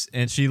walks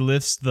and she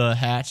lifts the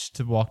hatch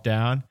to walk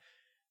down.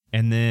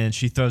 And then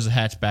she throws the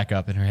hatch back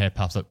up and her head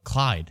pops up.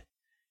 Clyde,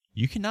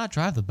 you cannot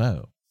drive the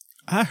boat.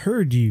 I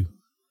heard you.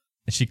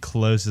 And she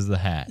closes the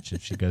hatch and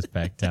she goes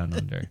back down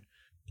under.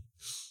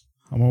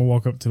 I'm going to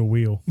walk up to the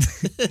wheel.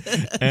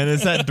 And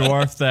it's that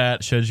dwarf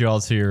that showed you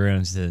all to your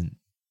rooms. And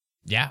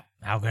yeah,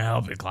 how can I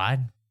help you,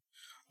 Clyde?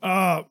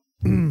 My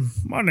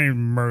name's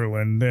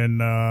Merlin,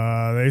 and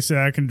they say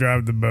I can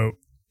drive the boat.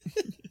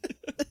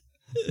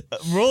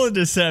 Roll a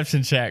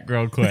deception check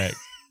real quick.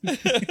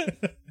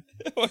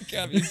 What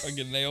kind of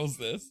fucking nails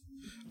this?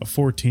 A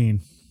 14.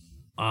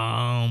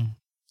 Well,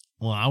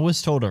 I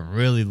was told to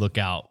really look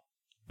out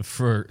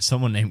for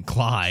someone named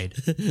Clyde,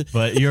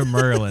 but you're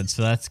Merlin,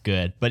 so that's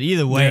good. But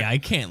either way, Yeah. I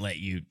can't let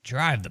you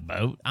drive the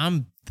boat.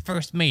 I'm the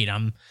first mate.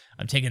 I'm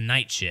taking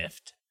night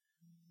shift.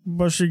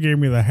 But she gave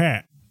me the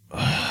hat.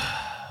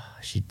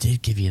 She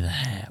did give you the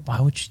hat.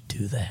 Why would she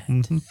do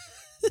that?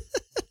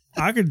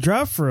 I could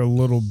drive for a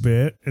little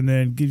bit and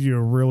then give you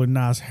a really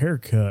nice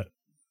haircut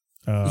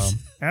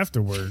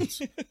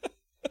afterwards.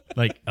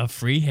 Like a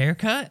free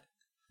haircut?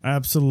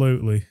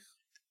 Absolutely.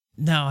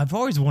 No, I've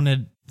always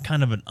wanted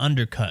kind of an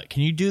undercut.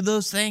 Can you do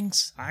those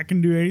things? I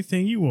can do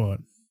anything you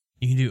want.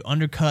 You can do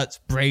undercuts,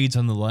 braids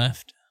on the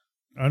left,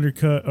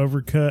 Undercut,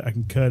 overcut, I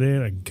can cut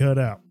in, I can cut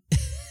out.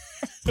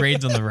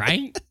 braids on the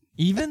right,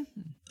 even?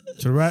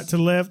 To right, to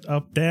left,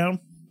 up, down,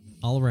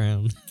 All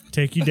around.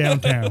 take you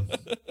downtown.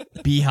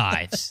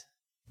 Beehives.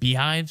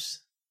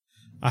 Beehives?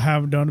 I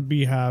haven't done a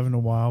beehive in a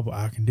while, but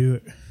I can do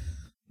it.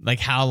 Like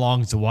how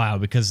long is a while?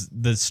 Because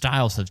the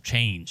styles have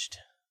changed.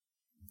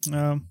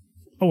 A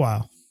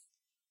while.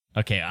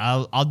 Okay,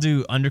 I'll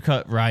do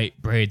undercut right,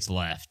 braids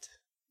left.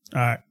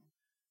 All right.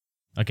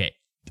 Okay,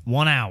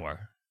 1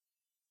 hour.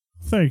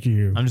 Thank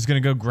you. I'm just gonna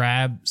go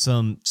grab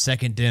some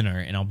second dinner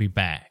and I'll be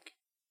back.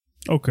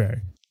 Okay.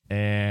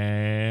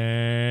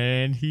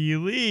 And he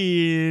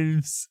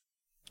leaves.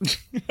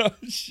 Oh,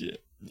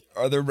 shit.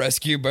 Are there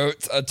rescue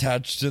boats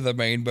attached to the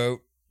main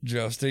boat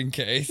just in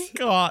case?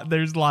 God,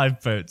 there's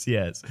lifeboats,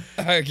 yes.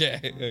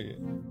 Okay.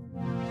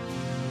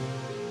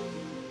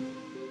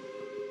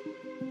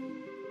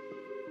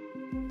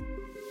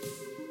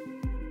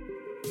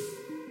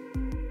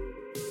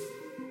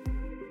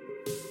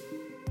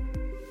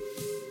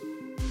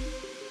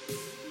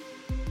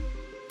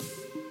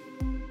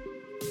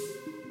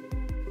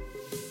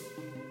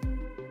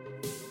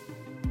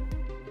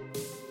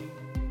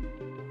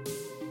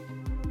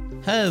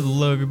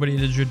 Hello, everybody.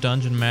 It is your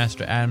Dungeon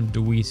Master, Adam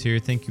DeWeese here.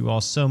 Thank you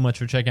all so much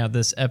for checking out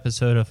this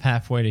episode of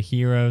Halfway to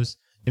Heroes.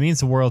 It means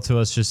the world to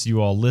us, just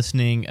you all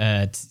listening.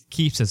 It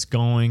keeps us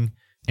going,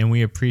 and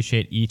we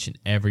appreciate each and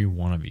every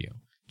one of you.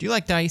 Do you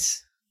like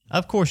dice?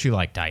 Of course you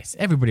like dice.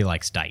 Everybody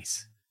likes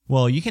dice.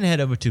 Well, you can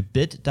head over to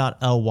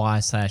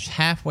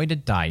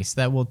bit.ly/halfway-to-dice.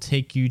 That will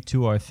take you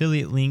to our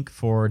affiliate link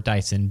for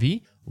Dice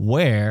Envy,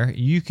 where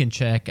you can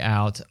check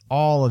out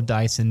all of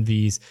Dice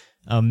Envy's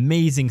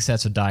amazing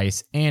sets of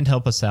dice and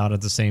help us out at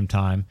the same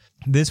time.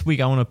 This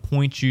week I want to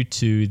point you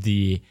to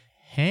the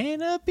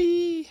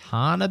Hanabi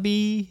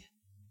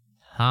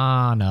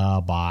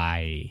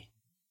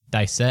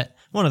dice set.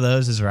 One of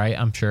those is right,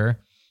 I'm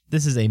sure.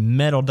 This is a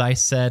metal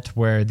dice set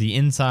where the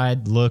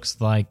inside looks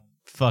like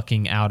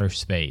fucking outer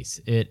space.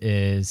 It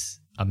is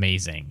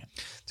amazing.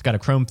 It's got a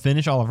chrome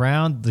finish all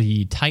around.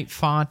 The type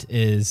font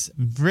is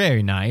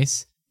very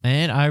nice,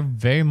 and I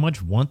very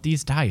much want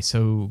these dice,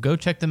 so go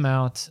check them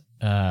out.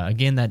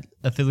 Again, that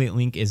affiliate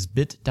link is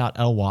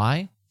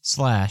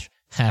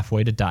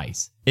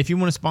bit.ly/halfway-to-dice. If you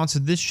want to sponsor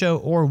this show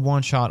or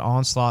One Shot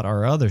Onslaught,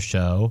 our other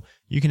show,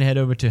 you can head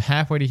over to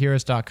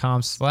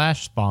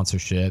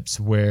halfwaytoheroes.com/sponsorships,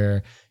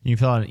 where you can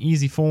fill out an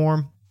easy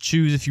form.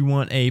 Choose if you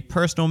want a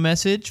personal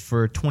message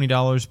for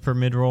 $20 per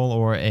midroll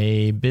or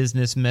a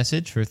business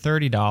message for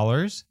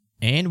 $30.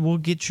 And we'll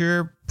get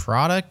your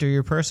product or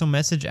your personal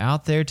message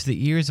out there to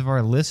the ears of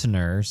our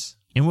listeners.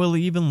 And we'll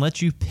even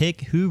let you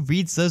pick who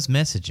reads those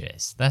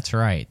messages. That's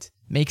right.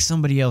 Make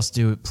somebody else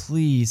do it,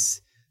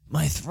 please.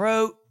 My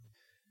throat,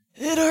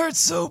 it hurts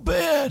so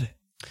bad.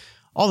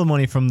 All the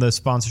money from the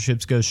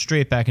sponsorships goes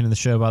straight back into the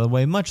show, by the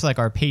way, much like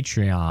our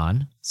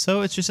Patreon. So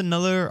it's just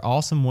another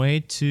awesome way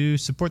to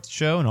support the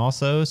show and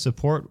also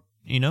support,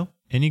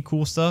 any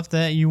cool stuff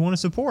that you want to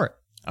support.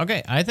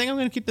 Okay, I think I'm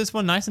going to keep this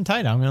one nice and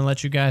tight. I'm going to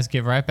let you guys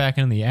get right back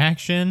into the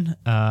action,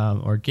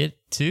 or get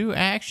to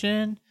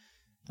action.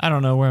 I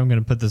don't know where I'm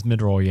going to put this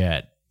mid-roll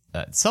yet.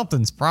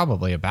 Something's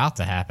probably about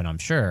to happen, I'm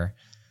sure.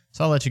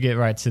 So I'll let you get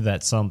right to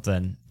that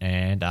something,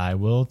 and I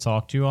will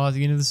talk to you all at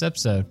the end of this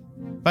episode.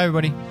 Bye,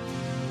 everybody.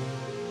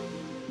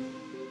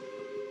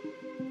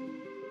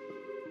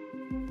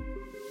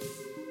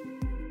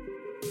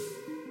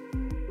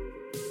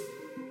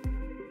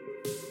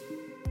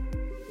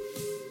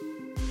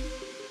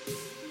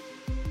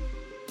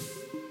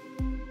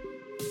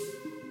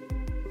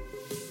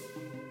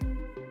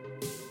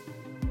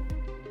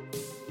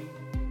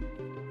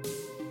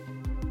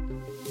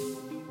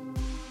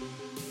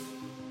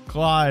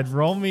 Clyde,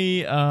 roll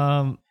me.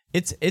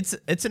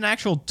 It's an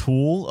actual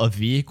tool, a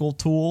vehicle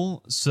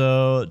tool.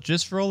 So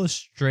just roll a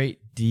straight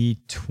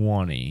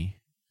D20.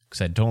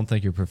 because I don't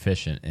think you're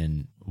proficient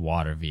in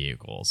water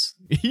vehicles.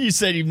 You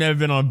said you've never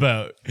been on a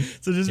boat,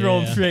 so just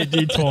roll straight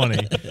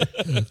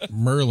D20.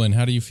 Merlin,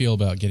 how do you feel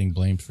about getting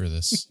blamed for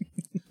this?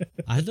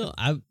 I don't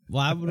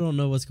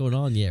know what's going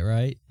on yet,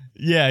 right?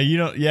 Yeah, you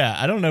don't. Yeah,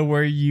 I don't know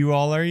where you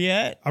all are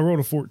yet. I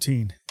rolled a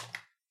 14.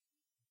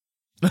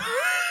 I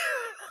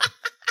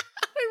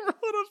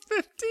rolled a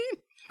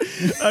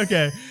 15.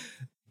 Okay.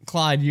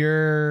 Clyde,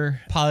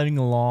 you're piloting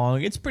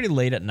along. It's pretty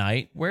late at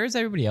night. Where's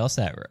everybody else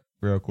at,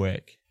 real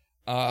quick?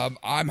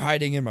 I'm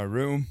hiding in my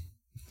room.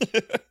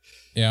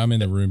 Yeah, I'm in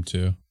the room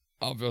too.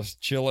 I'm just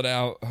chilling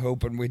out,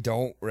 hoping we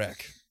don't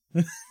wreck.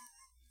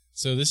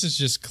 So this is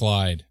just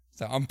Clyde.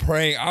 So I'm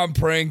praying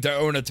to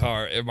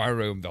Onatar in my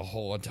room the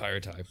whole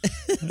entire time.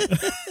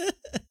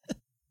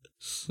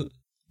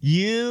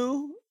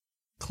 You,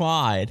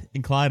 Clyde,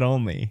 and Clyde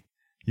only.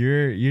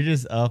 You're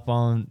just up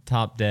on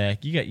top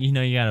deck. You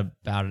got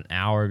about an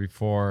hour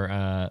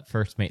before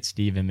first mate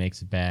Steven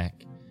makes it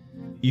back.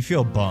 You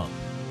feel a bump.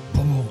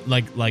 Boom.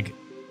 Like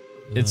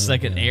it's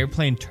like an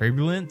airplane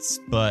turbulence,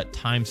 but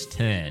times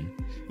 10.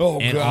 Oh,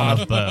 and God.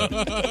 on a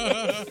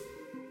boat.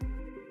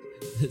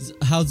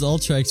 How's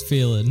Ultrex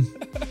feeling?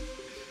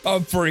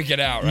 I'm freaking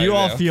out right You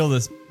all now. feel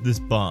this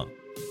bump.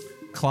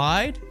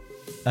 Clyde,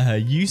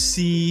 you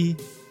see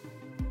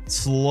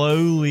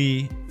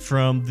slowly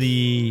from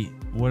the,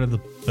 what are the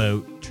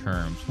boat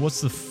terms? What's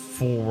the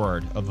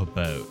forward of a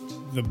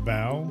boat? The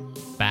bow.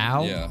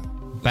 Bow? Yeah.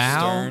 Bow.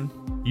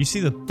 Stern. You see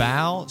the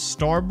bow,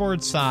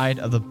 starboard side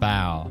of the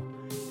bow.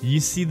 You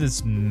see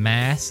this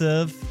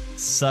massive,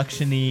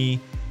 suction-y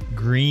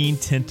green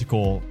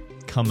tentacle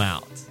come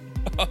out.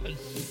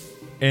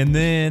 And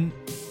then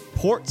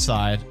port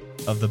side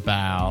of the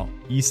bow,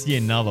 you see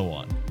another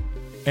one.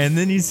 And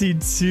then you see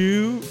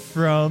two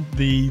from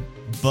the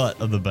butt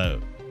of the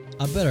boat.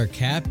 I bet our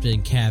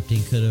captain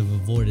could have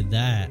avoided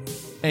that.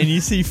 And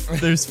you see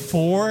there's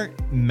 4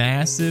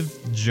 massive,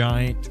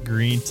 giant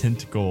green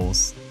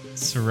tentacles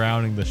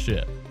surrounding the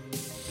ship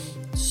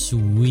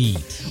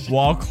Sweet.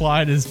 while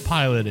Clyde is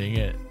piloting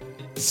it.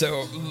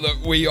 So look,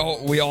 we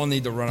all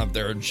need to run up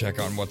there and check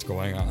on what's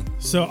going on.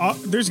 So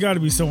there's got to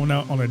be someone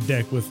out on a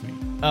deck with me.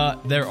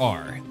 There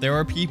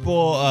are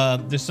people.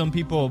 There's some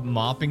people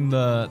mopping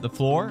the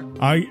floor.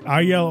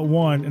 I yell at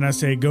one and I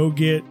say, "Go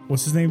get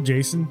what's his name,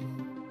 Jason,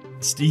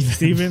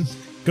 Steven.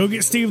 Go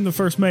get Steven, the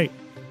first mate."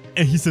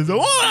 And he says,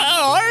 "Oh,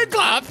 I'm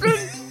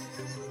Captain."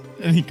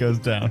 And he goes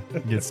down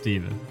and gets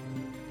Steven.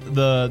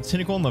 The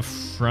tentacle in the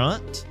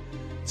front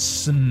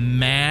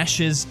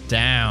smashes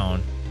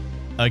down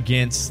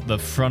against the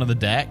front of the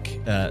deck.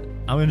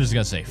 I'm just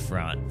gonna say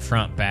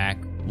front, back,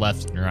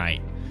 left, and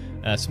right.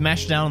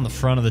 Smash down on the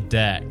front of the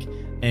deck,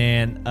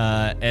 and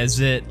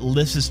as it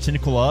lifts its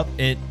tentacle up,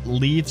 it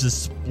leaves a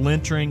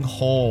splintering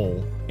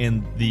hole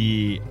in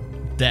the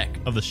deck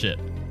of the ship.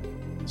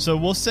 So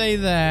we'll say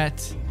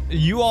that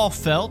you all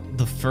felt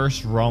the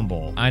first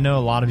rumble. I know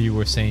a lot of you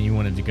were saying you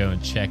wanted to go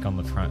and check on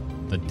the front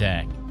of the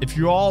deck. If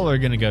you all are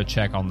going to go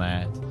check on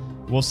that,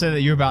 we'll say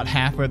that you're about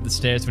halfway up the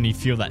stairs when you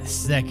feel that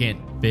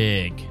second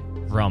big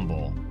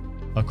rumble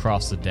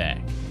across the deck.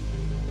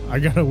 I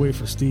gotta wait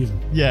for Steven.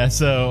 Yeah,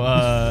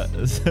 so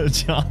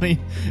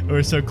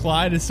so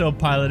Clyde is still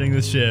piloting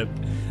the ship.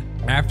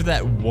 After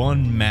that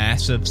one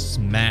massive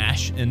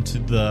smash into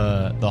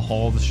the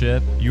hull of the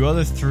ship, you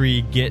other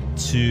 3 get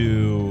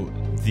to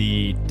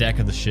the deck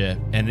of the ship,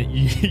 and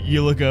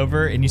you look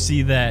over and you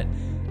see that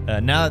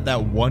now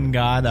that one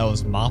guy that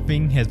was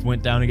mopping has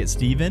went down to get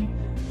Steven,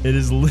 it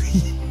is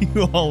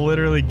you all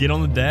literally get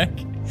on the deck,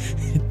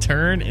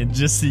 turn, and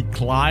just see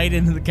Clyde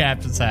in the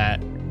captain's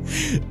hat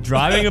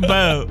driving a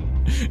boat,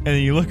 and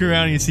then you look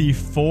around and you see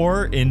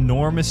 4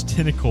 enormous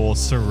tentacles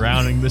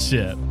surrounding the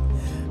ship.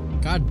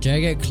 God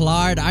dang it,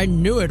 Clyde. I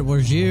knew it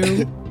was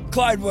you.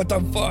 Clyde, what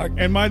the fuck?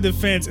 In my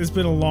defense, it's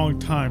been a long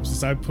time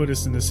since I put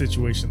us in a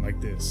situation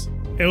like this.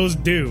 It was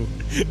due.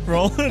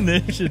 Roll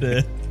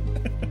initiative.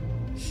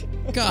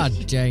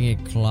 God dang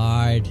it,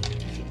 Clyde.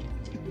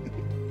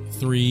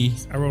 3.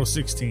 I rolled a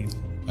 16.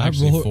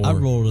 Actually, I 4.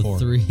 rolled a 4.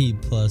 3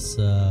 plus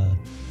I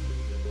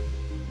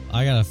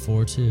got a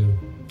 4 too.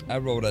 I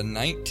rolled a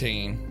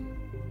 19.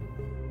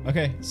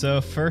 Okay,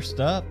 so first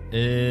up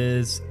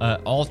is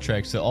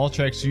Ultrex. So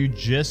Ultrex, you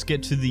just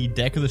get to the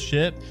deck of the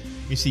ship.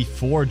 You see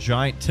 4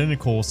 giant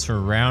tentacles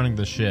surrounding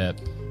the ship.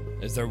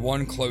 Is there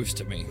one close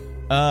to me?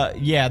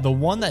 Yeah, the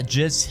one that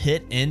just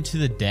hit into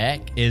the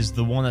deck is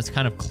the one that's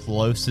kind of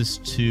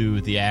closest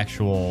to the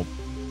actual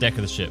deck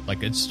of the ship.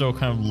 Like, it's still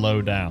kind of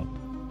low down.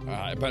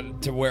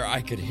 But to where I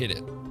could hit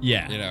it.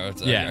 Yeah. You know,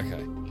 it's Yeah.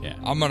 okay. Yeah.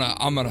 I'm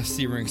gonna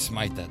Searing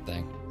Smite that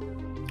thing.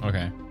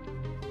 Okay.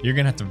 You're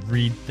gonna have to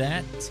read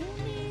that to me.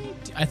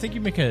 I think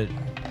you make a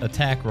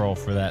attack roll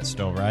for that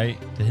still, right?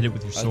 To hit it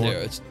with your I sword. do.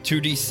 It's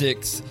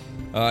 2d6.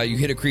 You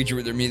hit a creature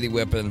with their melee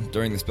weapon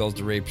during the spell's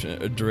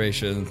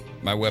duration.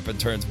 My weapon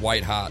turns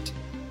white hot,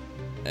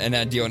 and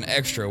I deal an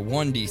extra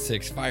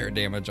 1d6 fire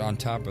damage on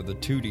top of the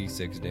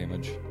 2d6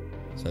 damage.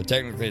 So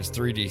technically, it's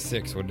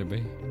 3d6, wouldn't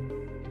it be?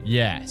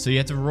 Yeah. So you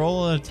have to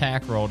roll an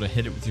attack roll to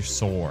hit it with your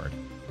sword.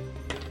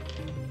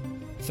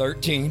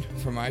 13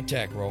 for my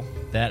attack roll.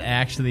 That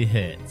actually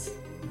hits.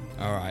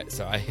 All right,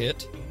 so I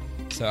hit.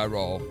 So I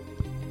roll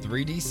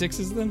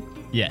 3d6s then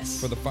Yes.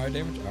 for the fire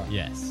damage? All right.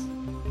 Yes.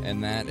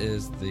 And that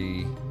is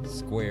the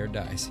square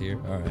dice here.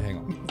 All right, hang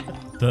on.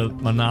 The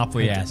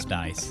Monopoly ass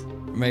dice.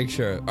 Make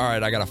sure. All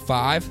right, I got a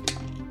 5.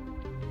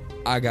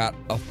 I got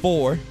a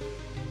 4.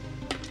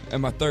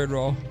 And my third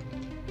roll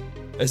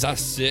is a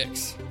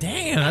 6.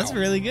 Damn, that's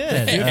really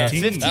good.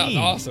 15. That was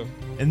awesome.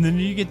 And then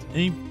you get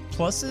any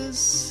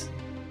pluses?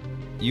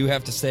 You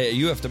have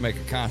to make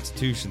a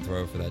constitution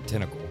throw for that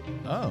tentacle.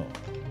 Oh.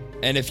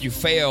 And if you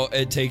fail,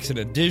 it takes an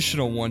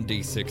additional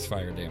 1d6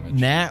 fire damage.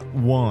 Nat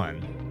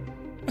 1.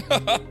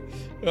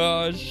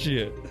 Oh,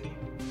 shit.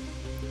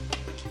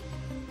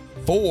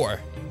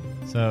 4.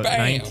 So Bam.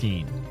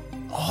 19.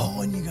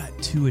 Oh, and you got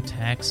 2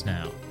 attacks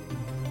now.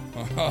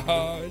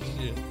 Oh,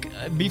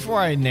 shit. Before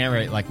I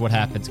narrate like what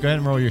happens, go ahead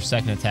and roll your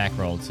second attack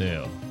roll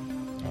too.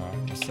 All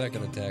right, my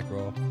second attack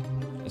roll.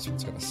 This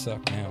one's going to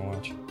suck now,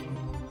 watch.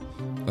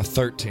 A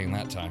 13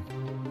 that time.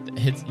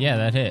 Hits, yeah,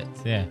 that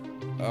hits. Yeah.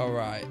 All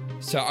right.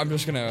 So I'm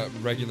just going to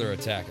regular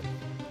attack him.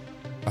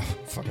 Oh,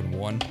 fucking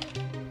 1.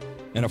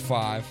 And a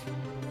 5.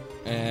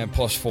 And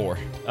plus 4.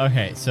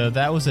 Okay, so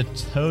that was a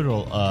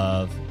total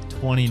of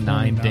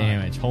 29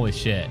 damage. Holy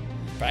shit.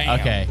 Bam.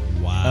 Okay.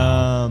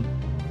 Wow.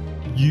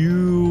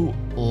 You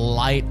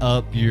light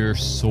up your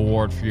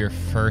sword for your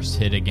first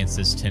hit against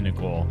this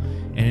tentacle,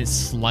 and it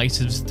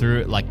slices through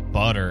it like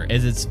butter.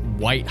 As it's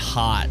white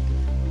hot,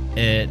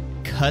 it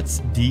cuts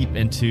deep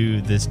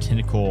into this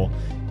tentacle,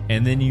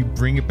 and then you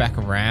bring it back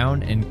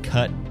around and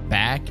cut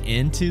back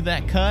into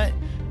that cut,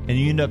 and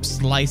you end up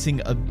slicing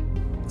a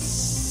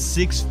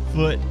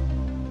 6-foot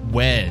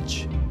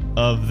wedge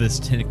of this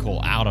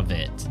tentacle out of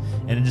it,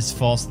 and it just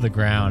falls to the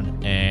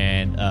ground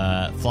and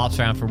flops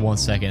around for 1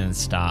 second and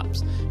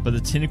stops. But the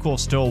tentacle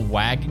is still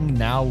wagging,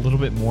 now a little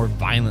bit more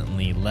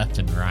violently left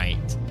and right.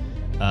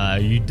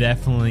 You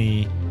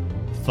definitely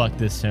fucked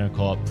this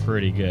tentacle up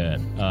pretty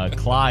good.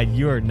 Clyde,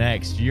 you are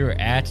next. You're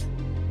at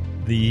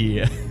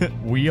the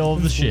wheel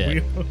of the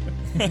ship.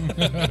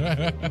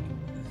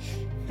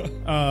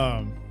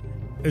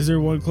 Is there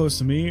one close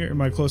to me, or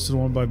am I close to the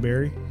one by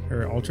Barry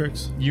or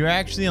Ultrix? You're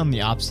actually on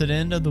the opposite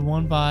end of the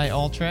one by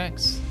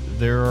Ultrax.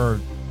 There are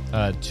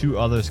 2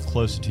 others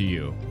closer to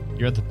you.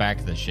 You're at the back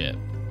of the ship.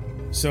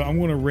 So I'm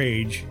gonna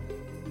rage.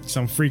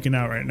 So I'm freaking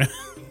out right now.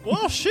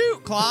 Well,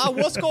 shoot, Clyde.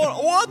 What's going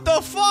on? What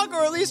the fuck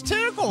are these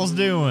tentacles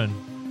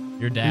doing?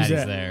 Your daddy's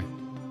that? there.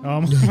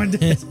 My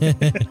dad.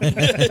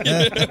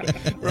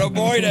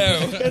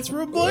 Roboido. That's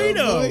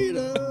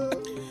Roboido.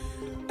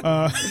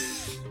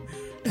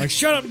 Like,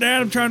 shut up,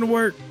 Dad. I'm trying to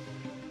work.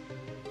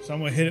 So I'm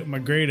gonna hit it with my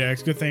great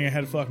axe. Good thing I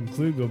had fucking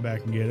Clue go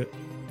back and get it.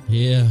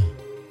 Yeah.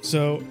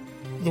 So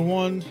the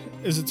one,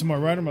 is it to my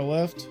right or my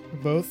left? Or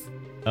both?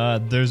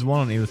 There's one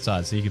on either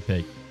side, so you can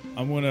pick.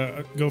 I'm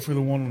gonna go for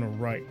the one on the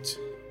right.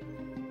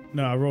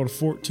 No, I rolled a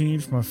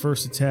 14 for my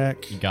first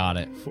attack. You got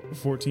it.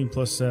 14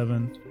 plus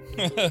 7.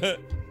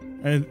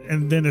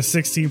 and then a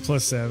 16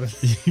 plus 7.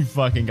 You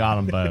fucking got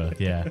them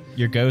both, yeah.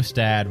 Your ghost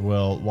dad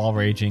will, while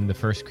raging, the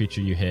first creature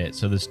you hit,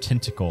 so this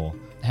tentacle,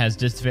 has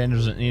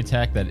disadvantage on any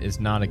attack that is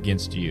not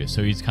against you.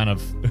 So he's kind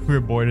of,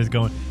 Roboid is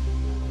going,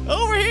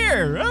 over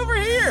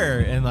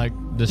here, and like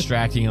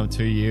distracting him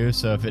to you.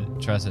 So if it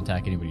tries to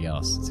attack anybody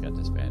else, it's got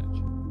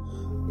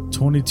disadvantage.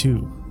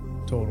 22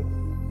 total.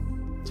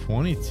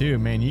 22,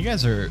 man, you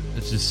guys are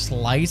just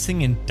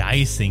slicing and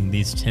dicing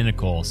these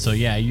tentacles. So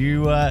yeah,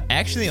 you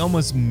actually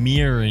almost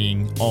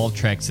mirroring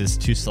Ultrex's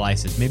 2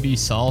 slices. Maybe you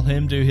saw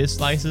him do his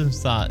slices and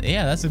thought,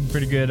 yeah, that's a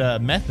pretty good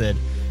method.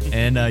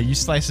 And you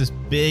slice this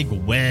big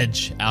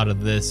wedge out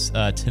of this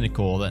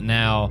tentacle that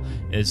now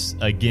is,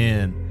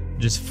 again,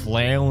 just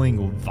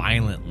flailing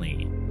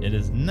violently. It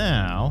is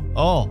now,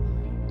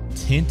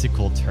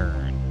 tentacle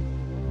turn.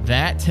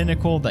 That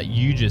tentacle that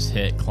you just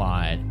hit,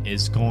 Clyde,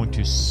 is going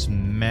to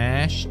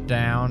smash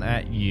down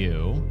at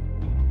you.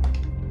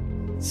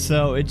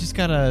 So it just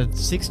got a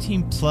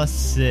 16 plus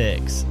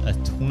 6, a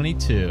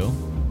 22.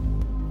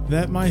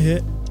 That might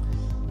hit.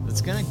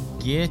 It's going to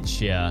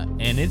get you,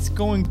 and it's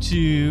going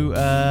to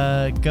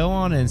go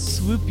on and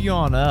swoop you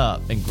on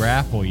up and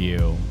grapple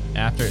you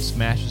after it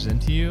smashes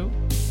into you.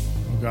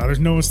 Oh God, there's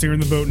no one steering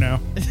the boat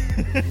now.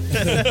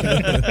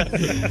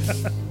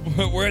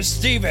 Where's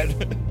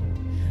Steven?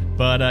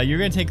 But you're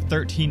going to take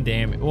 13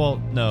 damage.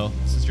 Well, no,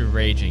 since you're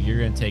raging, you're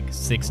going to take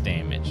 6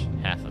 damage,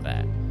 half of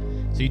that.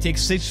 So you take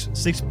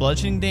 6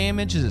 bludgeoning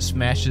damage as it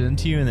smashes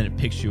into you, and then it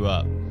picks you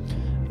up.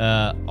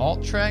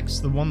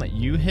 Ultrax, the one that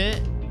you hit,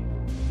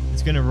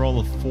 it's going to roll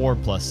a 4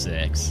 plus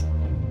 6.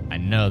 I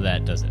know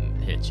that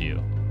doesn't hit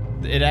you.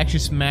 It actually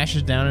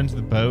smashes down into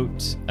the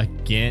boat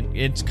again.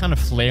 It's kind of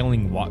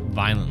flailing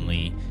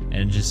violently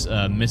and just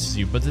misses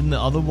you. But then the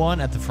other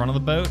one at the front of the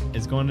boat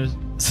is going to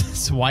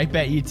swipe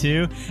at you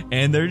too,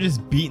 and they're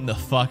just beating the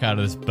fuck out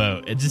of this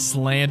boat. It just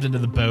slams into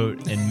the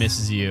boat and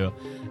misses you.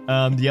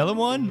 The other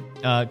one,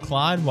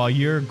 Clyde, while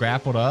you're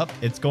grappled up,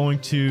 it's going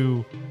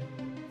to...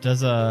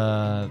 Does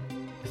a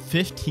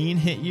 15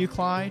 hit you,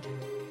 Clyde?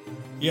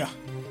 Yeah.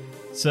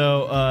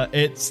 So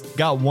it's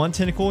got one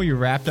tentacle you're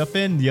wrapped up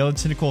in. The other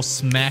tentacle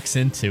smacks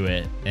into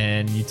it,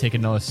 and you take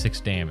another 6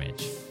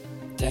 damage.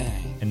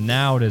 Dang. And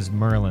now it is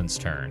Merlin's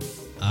turn.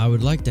 I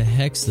would like to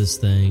hex this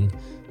thing,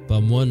 but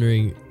I'm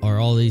wondering, are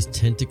all these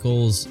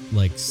tentacles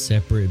like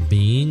separate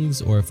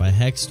beings? Or if I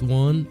hexed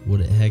one,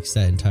 would it hex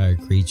that entire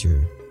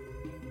creature?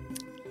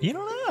 You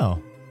don't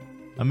know.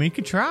 I mean, you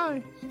could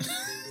try.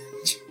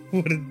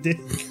 What a dick.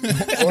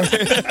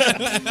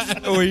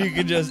 Or you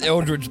could just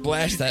Eldritch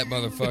Blast that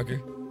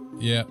motherfucker.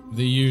 Yeah,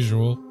 the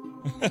usual.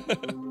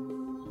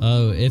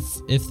 Oh,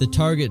 if the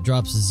target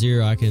drops a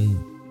 0, I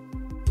can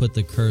put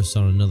the curse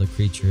on another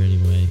creature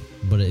anyway.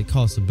 But it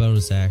costs a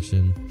bonus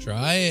action.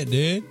 Try it,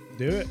 dude.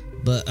 Do it.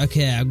 But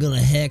okay, I'm gonna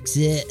hex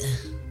it.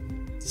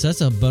 So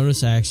that's a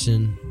bonus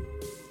action.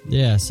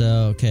 Yeah, so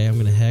okay, I'm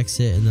gonna hex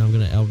it and then I'm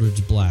gonna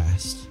Eldritch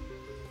Blast.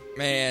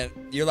 Man,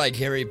 you're like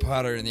Harry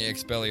Potter in the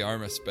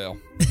Expelliarmus spell.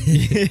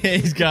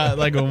 He's got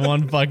like a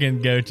one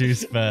fucking go-to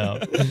spell.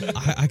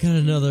 I got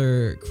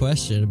another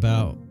question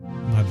about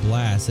my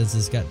blast since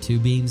it's got 2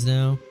 beams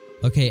now.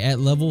 Okay, at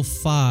level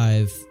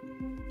 5,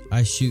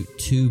 I shoot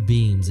 2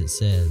 beams, it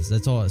says.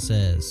 That's all it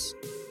says.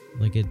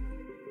 Like it,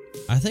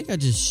 I think I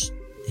just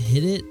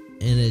hit it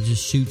and it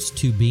just shoots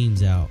 2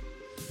 beams out.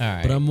 All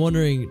right. But I'm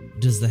wondering,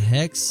 does the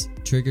hex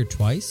trigger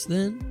twice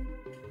then?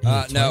 Hit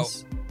it No.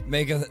 twice?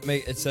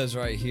 It says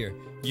right here,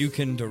 you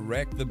can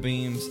direct the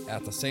beams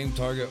at the same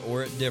target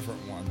or at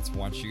different ones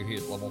once you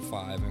hit level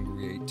 5 and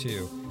create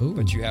 2. Ooh.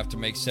 But you have to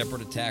make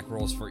separate attack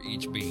rolls for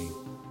each beam.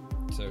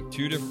 So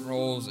 2 different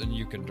rolls and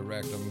you can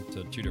direct them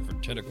to 2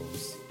 different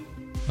tentacles.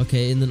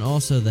 Okay, and then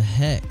also the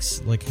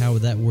hex, like how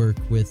would that work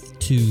with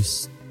 2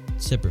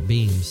 separate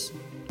beams?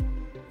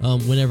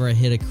 Whenever I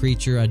hit a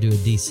creature, I do a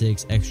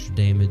d6 extra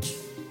damage.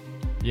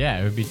 Yeah,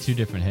 it would be 2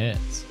 different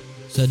hits.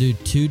 So I do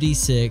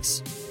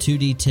 2d6,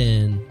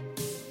 2d10,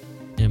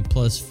 and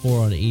plus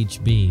 4 on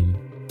each beam.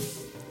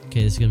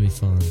 Okay, this is gonna be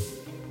fun.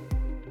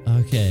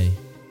 Okay.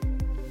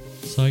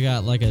 So I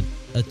got like a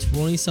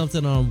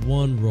 20-something on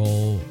one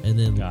roll, and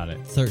then Got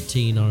it.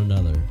 13 on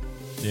another.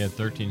 Yeah,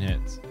 13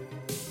 hits.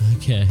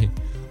 Okay.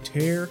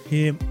 Tear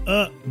him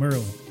up,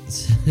 Merlin.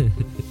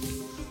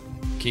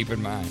 Keep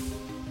in mind,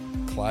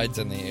 Clyde's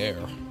in the air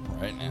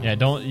right now.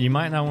 Yeah, you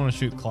might not want to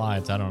shoot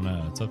Clydes. I don't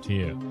know. It's up to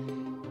you.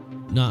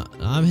 No,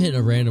 I'm hitting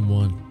a random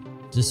one.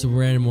 Just a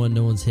random one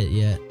no one's hit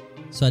yet.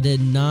 So I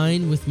did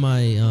 9 with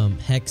my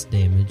hex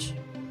damage.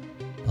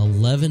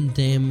 11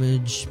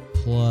 damage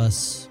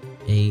plus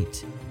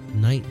 8.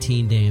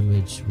 19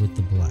 damage with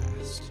the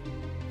blast.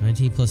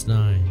 19 plus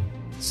 9.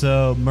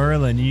 So,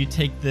 Merlin, you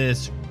take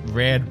this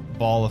red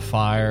ball of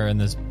fire and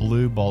this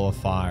blue ball of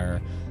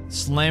fire,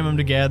 slam them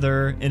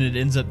together, and it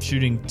ends up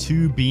shooting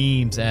 2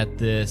 beams at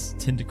this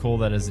tentacle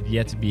that is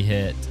yet to be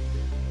hit.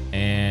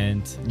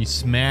 And you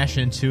smash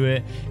into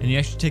it, and you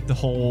actually take the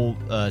whole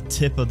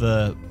tip of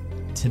the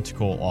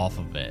tentacle off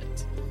of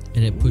it.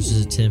 And it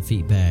pushes it 10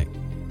 feet back.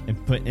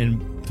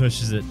 And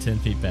pushes it 10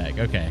 feet back.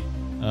 Okay.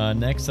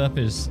 Next up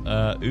is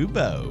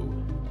Ubo.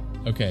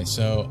 Okay,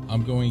 so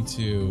I'm going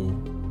to,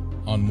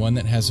 on one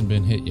that hasn't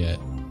been hit yet,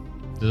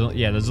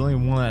 There's only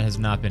one that has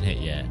not been hit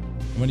yet.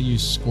 I'm going to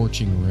use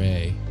Scorching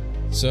Ray.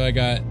 So I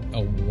got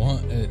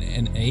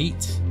an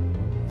 8,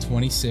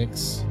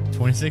 26,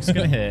 26 is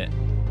going to hit.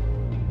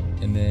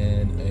 and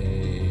then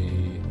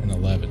an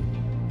 11.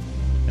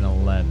 An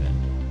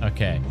 11.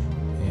 Okay.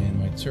 And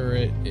my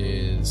turret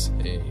is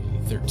a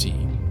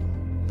 13.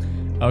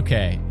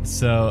 Okay,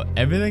 so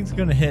everything's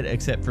going to hit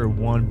except for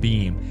one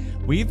beam.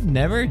 We've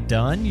never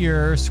done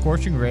your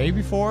Scorching Ray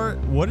before.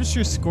 What does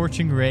your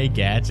Scorching Ray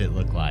gadget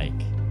look like?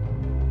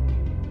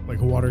 Like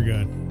a water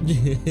gun.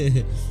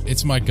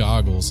 It's my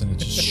goggles, and it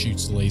just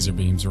shoots laser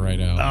beams right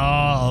out.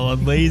 Oh,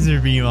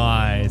 laser beam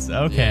eyes.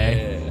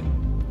 Okay. Yeah.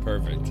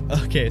 Perfect.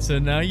 Okay, so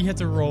now you have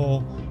to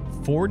roll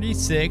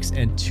 4d6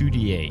 and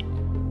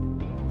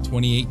 2d8.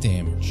 28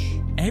 damage.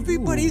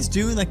 Everybody's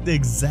doing like the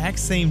exact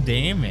same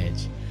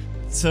damage.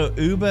 So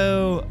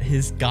Ubo,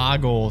 his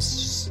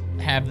goggles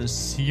have the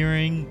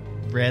searing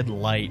red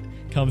light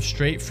come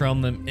straight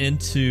from them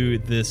into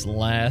this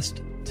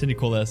last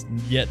tentacle that's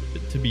yet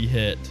to be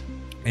hit.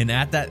 And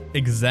at that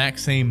exact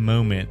same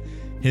moment,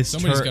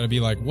 Somebody's got to be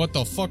like, what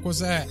the fuck was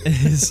that?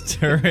 his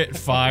turret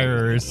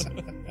fires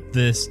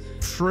this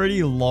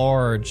pretty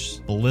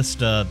large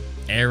ballista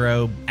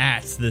arrow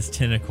at this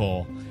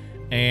tentacle.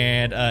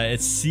 And it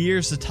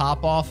sears the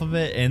top off of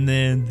it, and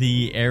then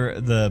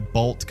the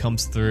bolt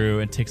comes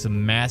through and takes a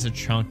massive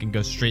chunk and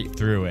goes straight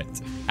through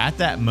it. At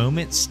that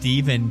moment,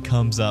 Steven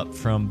comes up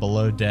from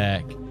below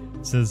deck,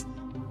 says,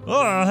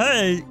 "Oh,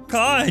 hey,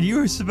 Clyde, you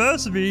were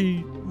supposed to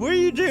be... What are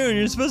you doing?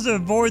 You're supposed to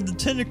avoid the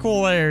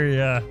tentacle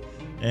area."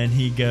 And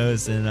he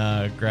goes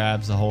and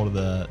grabs a hold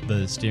of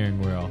the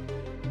steering wheel.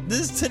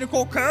 "This is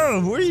Tentacle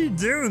Cove. What are you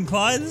doing,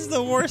 Clyde? This is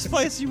the worst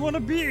place you want to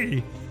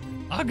be.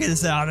 I'll get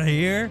us out of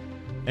here."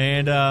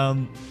 And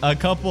a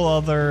couple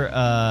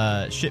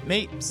other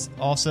shipmates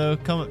also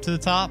come up to the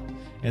top,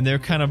 and they're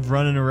kind of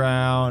running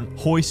around,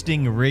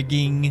 hoisting,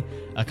 rigging.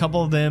 A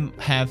couple of them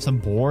have some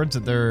boards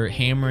that they're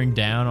hammering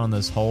down on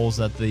those holes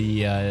that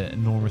the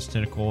enormous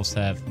tentacles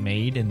have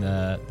made in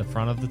the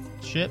front of the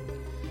ship.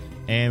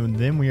 And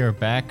then we are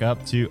back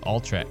up to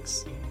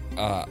Ultrex.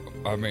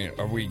 I mean,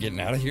 are we getting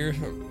out of here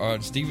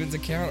on Steven's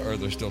account, or are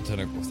there still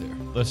tentacles there?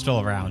 They're still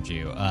around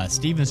you.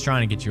 Steven's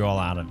trying to get you all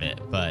out of it,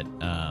 but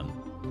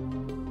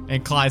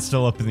and Clyde's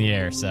still up in the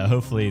air, so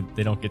hopefully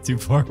they don't get too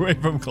far away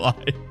from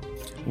Clyde.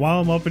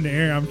 While I'm up in the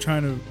air, I'm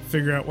trying to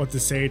figure out what to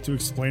say to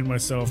explain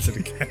myself to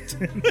the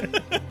captain.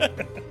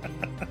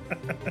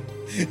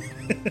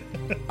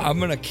 I'm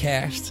gonna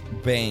cast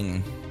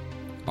Bane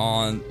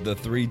on the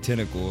 3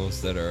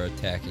 tentacles that are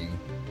attacking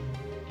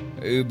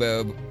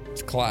Ubo,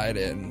 Clyde,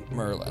 and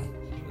Merlin.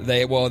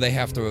 They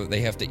have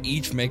to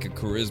each make a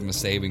charisma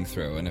saving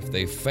throw, and if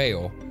they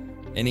fail,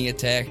 any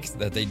attacks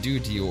that they do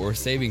to you or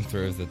saving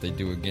throws that they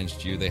do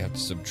against you, they have to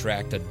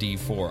subtract a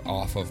d4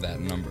 off of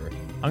that number.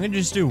 I'm going to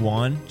just do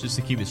 1 just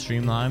to keep it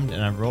streamlined,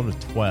 and I've rolled a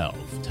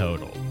 12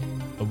 total.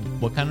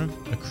 What kind of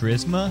a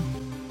charisma?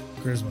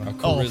 Charisma. A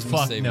Oh, charisma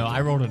fuck saving no. throw.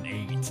 I rolled an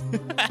 8.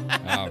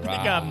 All right.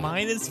 I got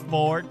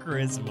 -4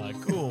 charisma.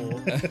 Cool.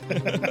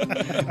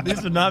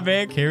 These are not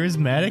very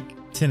charismatic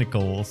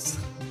tentacles.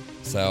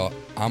 So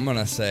I'm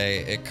gonna say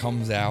it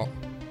comes out,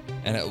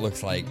 and it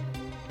looks like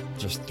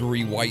just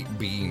 3 white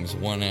beams,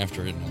 one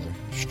after another,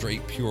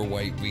 straight pure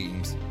white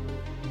beams,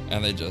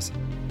 and they just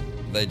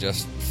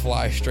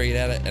fly straight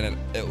at it, and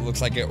it looks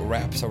like it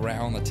wraps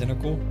around the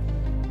tentacle,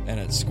 and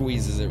it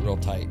squeezes it real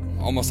tight,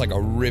 almost like a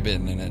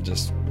ribbon, and it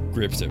just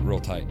grips it real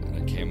tight, and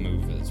it can't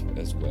move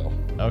as well.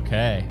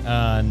 Okay.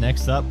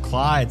 Next up,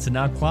 Clyde. So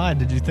now, Clyde,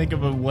 did you think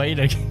of a way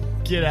to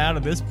get out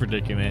of this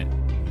predicament?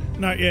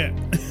 Not yet.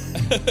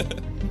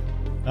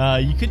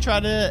 You could try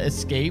to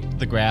escape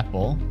the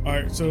grapple. All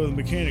right, so the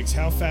mechanics,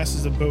 how fast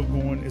is the boat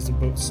going? Is the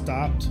boat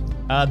stopped?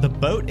 The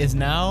boat is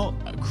now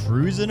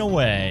cruising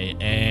away,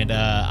 and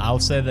I'll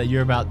say that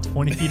you're about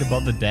 20 feet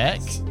above the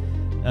deck.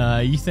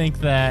 You think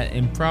that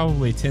in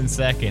probably 10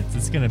 seconds,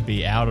 it's going to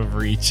be out of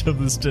reach of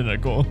this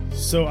tentacle.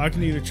 So I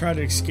can either try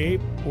to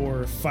escape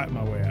or fight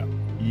my way out.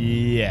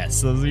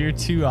 Yes, those are your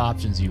 2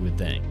 options, you would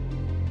think.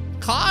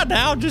 Clyde,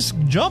 now just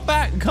jump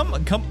back. Come.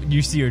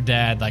 You see your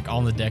dad like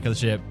on the deck of the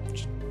ship.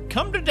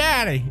 Come to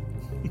daddy.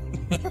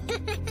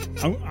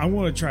 I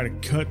want to try to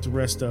cut the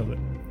rest of it.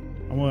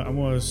 I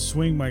want to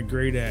swing my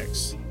great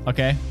axe.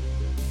 Okay.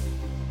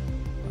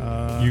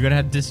 You're gonna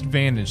have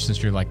disadvantage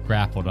since you're like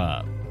grappled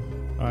up.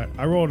 All right,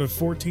 I rolled a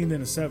 14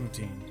 then a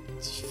 17.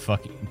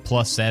 Fucking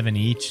 +7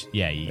 each.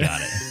 Yeah, you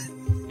got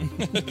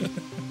it.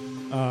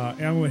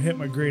 And I'm going to hit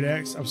my great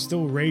axe. I'm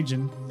still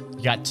raging.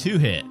 You got 2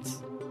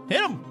 hits. Hit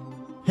him.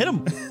 Hit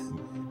him.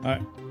 All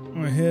right, I'm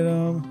going to hit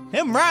him.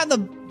 Hit him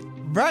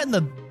right in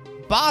the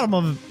bottom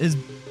of his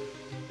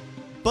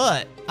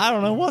butt. I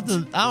don't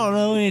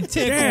know any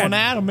tentacle Dad.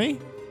 anatomy.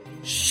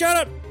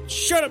 Shut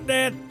up,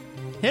 Dad.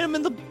 Hit him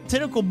in the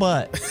tentacle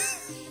butt.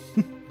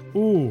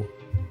 Ooh,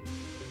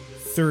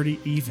 30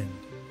 even.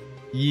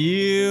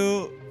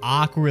 You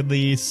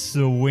awkwardly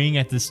swing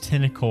at this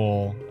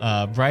tentacle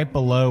right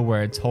below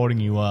where it's holding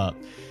you up,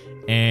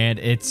 and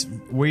it's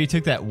where you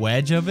took that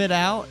wedge of it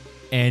out,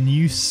 and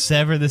you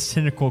sever this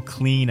tentacle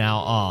clean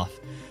out off.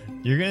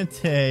 You're gonna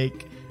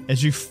take,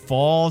 as you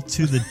fall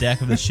to the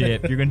deck of the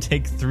ship, you're gonna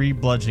take 3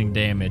 bludgeoning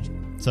damage.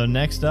 So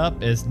next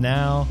up is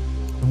now,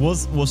 we'll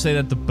say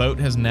that the boat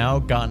has now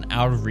gotten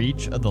out of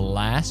reach of the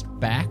last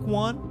back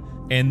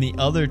one, and the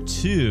other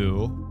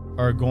 2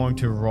 are going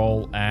to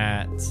roll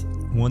at,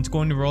 one's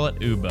going to roll at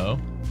Ubo.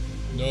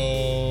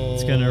 No.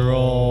 It's going to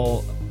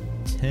roll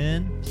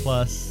 10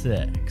 plus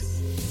 6,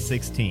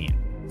 16.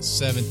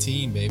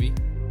 17, baby.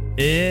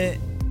 It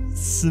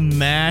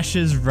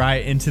smashes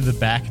right into the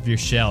back of your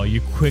shell.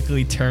 You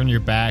quickly turn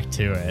your back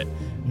to it.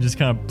 It just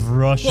kind of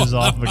brushes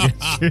off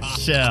against your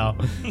shell.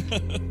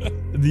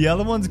 The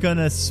other one's going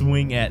to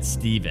swing at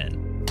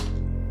Steven.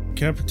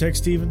 Can I protect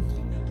Steven?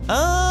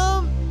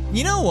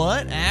 You know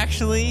what?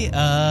 Actually,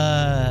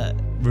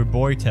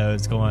 Roborito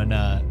is going,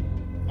 I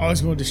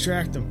was going to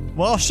distract him.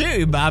 well,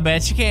 shoot, I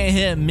bet you can't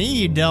hit me,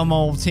 you dumb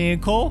old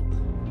tentacle.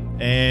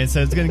 And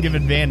so it's going to give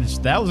advantage.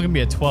 That was going to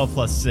be a 12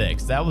 plus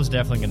 6. That was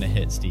definitely going to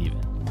hit Steven.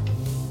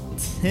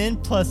 10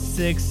 plus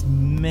 6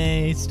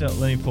 may still...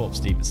 Let me pull up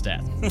Steven's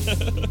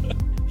stats.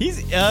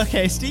 He's...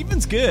 Okay,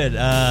 Steven's good.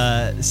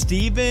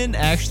 Steven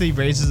actually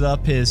raises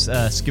up his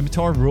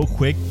scimitar real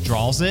quick,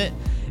 draws it,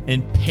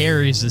 and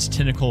parries this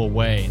tentacle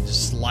away and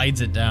just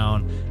slides it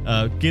down.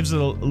 Gives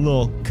it a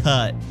little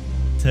cut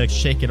to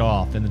shake it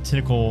off, and the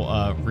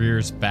tentacle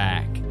rears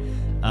back.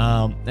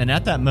 And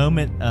at that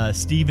moment,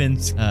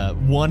 Steven's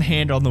one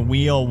hand on the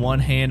wheel, one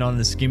hand on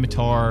the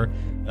scimitar,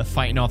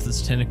 fighting off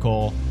this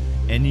tentacle.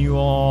 And you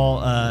all,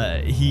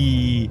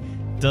 he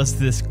does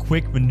this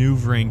quick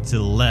maneuvering to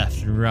the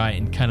left and right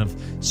and kind of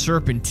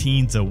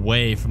serpentines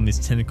away from these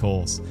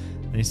tentacles.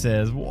 And he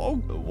says,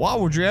 why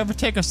would you ever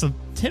take us to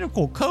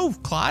Tentacle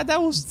Cove, Clyde?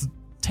 That was a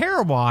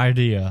terrible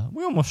idea.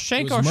 We almost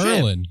shanked our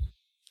Merlin. ship.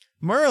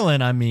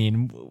 Merlin, I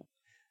mean.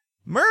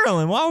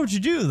 Merlin, why would you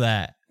do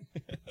that?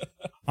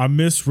 I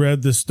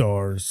misread the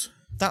stars.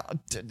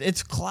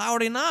 It's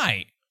cloudy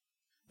night.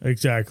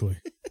 Exactly.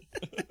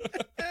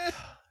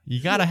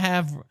 You got to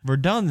have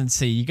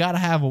redundancy. You got to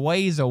have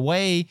ways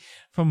away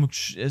from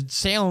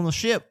sailing the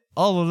ship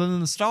other than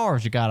the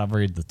stars. You got to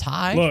read the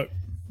tide.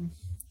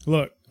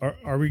 Look.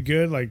 Are we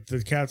good? Like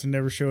the captain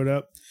never showed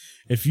up.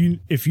 If you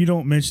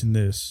don't mention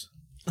this,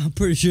 I'm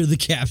pretty sure the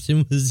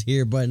captain was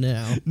here by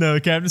now. No,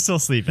 the captain's still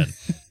sleeping.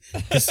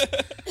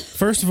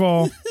 First of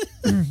all,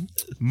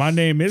 my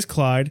name is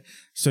Clyde,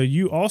 so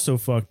you also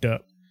fucked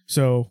up.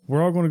 So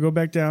we're all going to go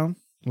back down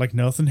like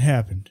nothing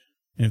happened.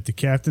 And if the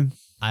captain...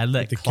 I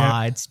let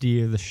Clyde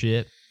steer the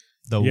ship.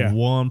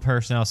 One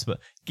person else... But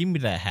give me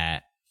that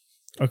hat.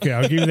 Okay,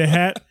 I'll give you the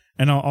hat,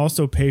 and I'll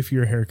also pay for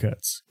your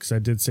haircuts, because I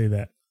did say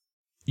that.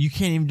 You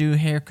can't even do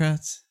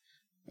haircuts?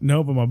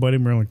 No, but my buddy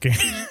Merlin can.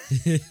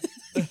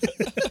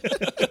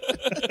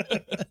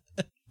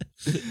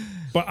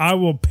 But I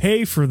will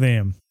pay for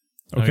them.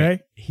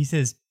 Okay? He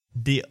says,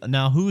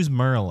 now who's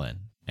Merlin?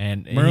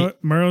 And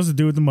Merlin's the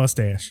dude with the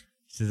mustache.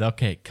 He says,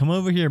 okay, come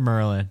over here,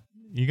 Merlin.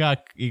 You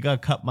got to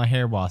cut my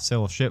hair while I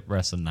sail a ship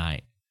rest of the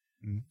night.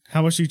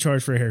 How much do you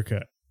charge for a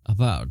haircut?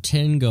 About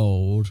 10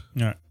 gold.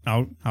 All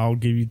right, I'll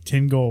give you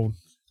 10 gold.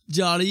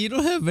 Johnny, you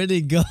don't have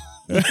any gold.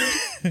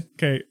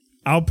 Okay,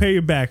 I'll pay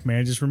you back,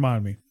 man. Just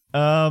remind me.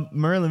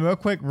 Merlin, real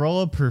quick,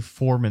 roll a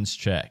performance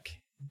check.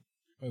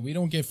 Wait, we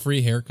don't get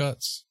free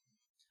haircuts?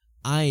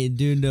 I ain't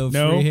doing no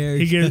free hair.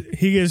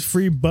 He gets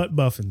free butt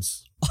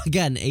buffins. I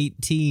got an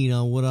 18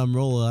 on what I'm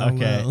rolling. I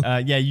don't know.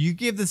 Yeah, you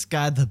give this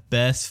guy the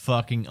best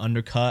fucking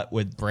undercut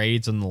with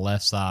braids on the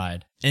left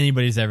side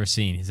anybody's ever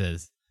seen. He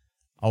says,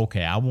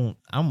 okay, I won't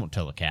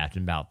tell the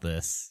captain about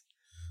this.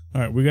 All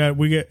right, we got.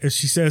 If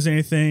she says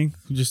anything,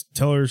 just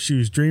tell her she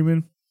was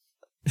dreaming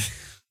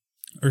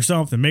or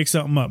something. Make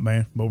something up,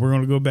 man. But we're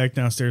gonna go back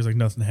downstairs like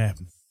nothing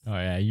happened. Oh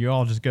yeah, you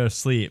all just go to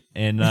sleep,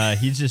 and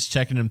he's just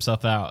checking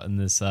himself out in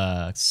this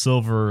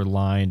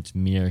silver-lined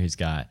mirror he's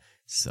got.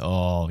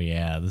 So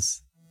yeah,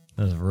 this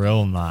is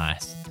real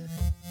nice.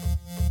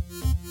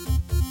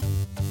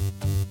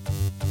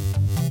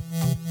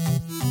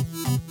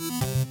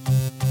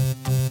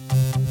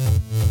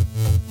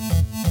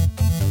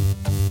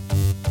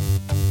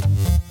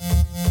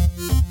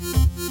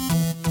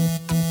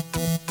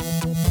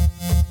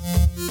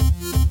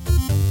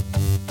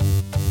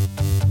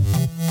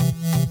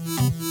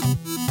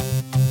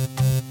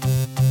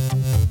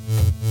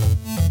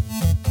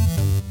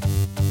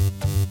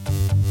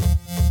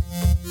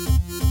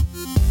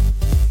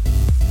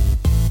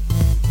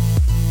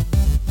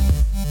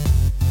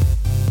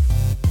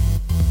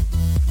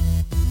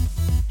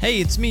 Hey,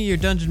 it's me, your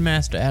Dungeon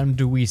Master, Adam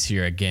DeWeese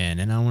here again,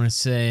 and I want to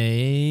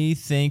say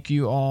thank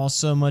you all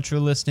so much for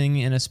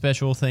listening, and a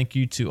special thank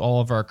you to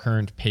all of our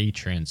current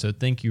patrons. So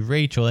thank you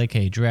Rachel,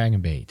 aka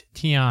Dragonbait,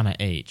 Tiana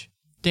H,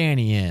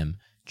 Danny M,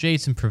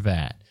 Jason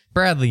Pravat,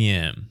 Bradley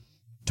M,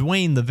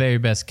 Dwayne the very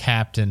best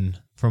captain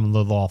from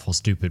the Lawful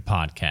Stupid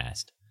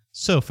podcast,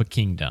 Sofa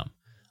Kingdom,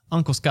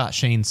 Uncle Scott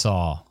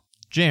Chainsaw,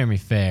 Jeremy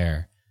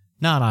Fair,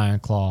 Not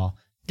Ironclaw,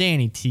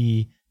 Danny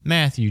T,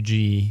 Matthew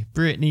G,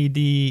 Brittany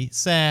D,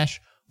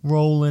 Sash,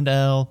 Roland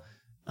L,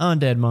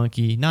 Undead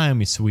Monkey,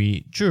 Naomi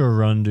Sweet, Drew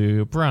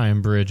Arundu,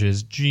 Brian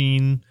Bridges,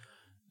 Jean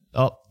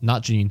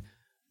Lorber,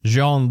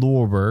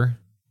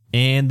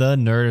 and the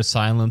Nerd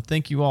Asylum.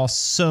 Thank you all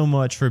so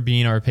much for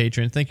being our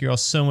patron. Thank you all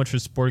so much for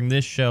supporting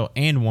this show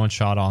and One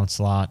Shot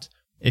Onslaught.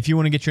 If you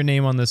want to get your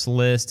name on this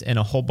list and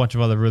a whole bunch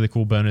of other really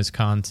cool bonus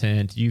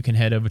content, you can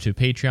head over to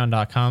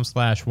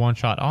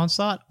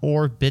patreon.com/oneshotonslaught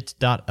or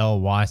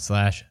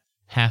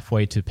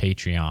bit.ly/halfway to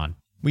Patreon.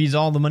 We use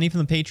all the money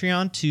from the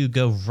Patreon to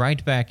go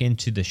right back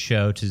into the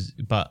show to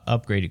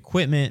upgrade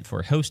equipment,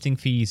 for hosting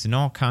fees, and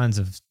all kinds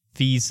of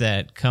fees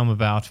that come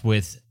about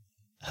with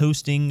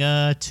hosting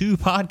two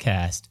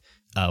podcasts.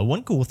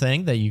 One cool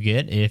thing that you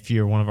get if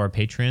you're one of our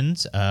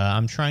patrons,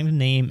 I'm trying to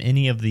name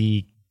any of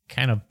the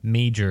kind of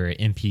major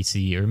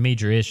NPC or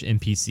major-ish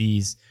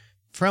NPCs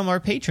from our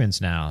patrons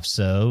now.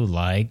 So,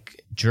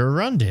 like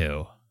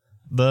Gerundu,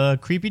 the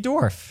creepy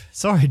dwarf.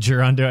 Sorry,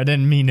 Gerundu, I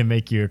didn't mean to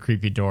make you a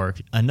creepy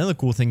dwarf. Another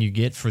cool thing you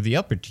get for the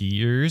upper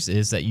tiers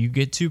is that you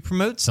get to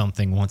promote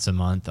something once a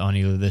month on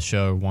either this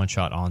show or One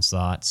Shot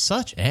Onslaught,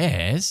 such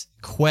as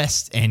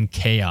Quest and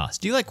Chaos.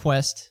 Do you like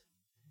Quest?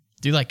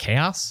 Do you like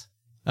Chaos?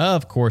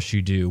 Of course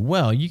you do.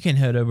 Well, you can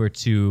head over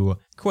to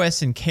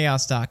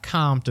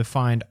questandchaos.com to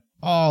find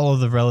all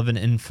of the relevant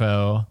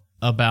info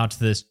about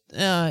this.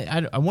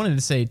 I wanted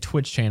to say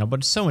Twitch channel,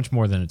 but it's so much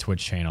more than a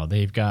Twitch channel.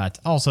 They've got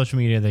all social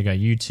media, they've got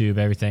YouTube,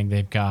 everything.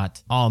 They've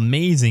got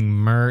amazing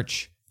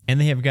merch, and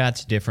they have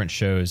got different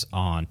shows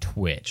on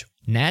Twitch.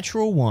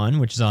 Natural One,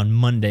 which is on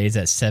Mondays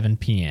at 7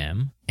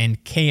 p.m.,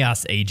 and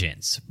Chaos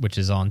Agents, which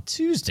is on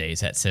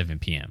Tuesdays at 7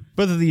 p.m.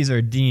 Both of these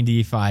are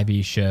D&D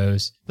 5e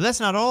shows, but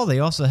that's not all. They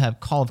also have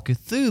Call of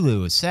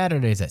Cthulhu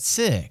Saturdays at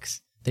 6.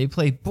 They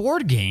play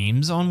board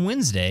games on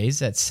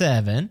Wednesdays at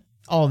 7.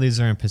 All of these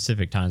are in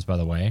Pacific times, by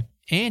the way.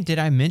 And did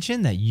I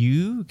mention that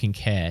you can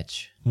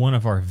catch one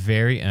of our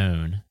very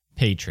own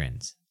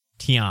patrons,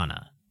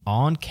 Tiana,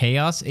 on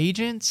Chaos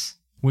Agents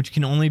which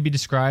can only be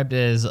described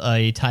as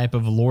a type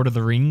of Lord of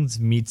the Rings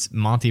meets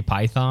Monty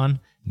Python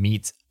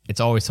meets It's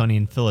Always Sunny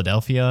in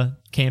Philadelphia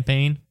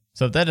campaign.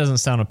 So if that doesn't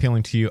sound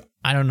appealing to you,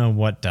 I don't know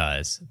what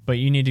does. But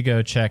you need to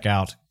go check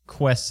out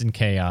Quests and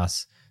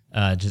Chaos.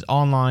 Just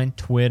online,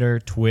 Twitter,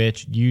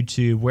 Twitch,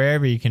 YouTube,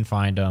 wherever you can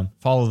find them.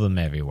 Follow them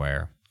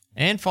everywhere.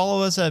 And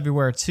follow us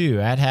everywhere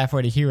too, at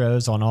Halfway to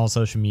Heroes on all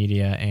social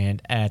media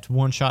and at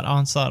One Shot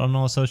Onslaught on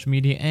all social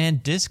media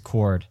and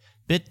Discord,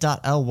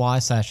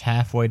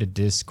 bit.ly/halfway to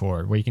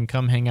Discord, where you can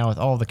come hang out with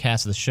all the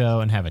cast of the show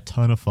and have a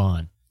ton of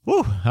fun. Woo!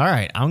 All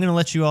right, I'm going to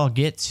let you all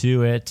get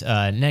to it.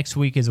 Next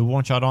week is a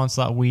One Shot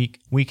Onslaught week.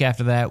 Week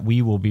after that,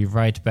 we will be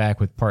right back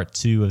with part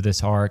 2 of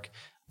this arc.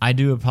 I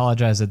do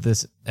apologize that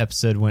this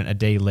episode went a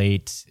day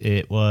late.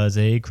 It was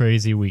a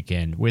crazy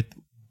weekend with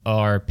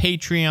our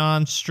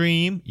Patreon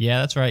stream.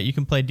 Yeah, that's right. You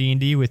can play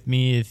D&D with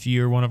me if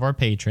you're one of our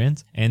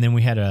patrons. And then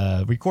we had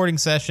a recording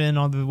session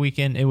on the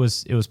weekend. It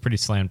was pretty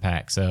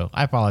slam-packed, so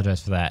I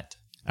apologize for that.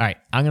 All right,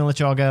 I'm going to let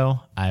you all go.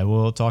 I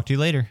will talk to you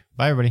later.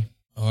 Bye, everybody.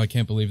 Oh, I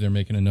can't believe they're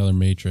making another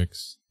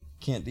Matrix.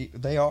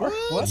 They are?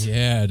 What?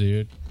 Yeah,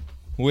 dude.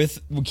 With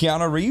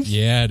Keanu Reeves?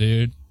 Yeah,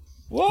 dude.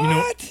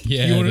 What?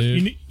 Yeah,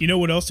 dude. You know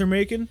what else they're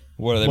making?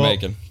 What are they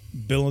making?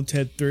 Bill and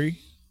Ted 3.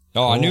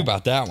 Oh, I knew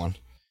about that one.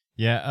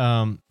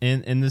 Yeah,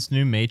 in this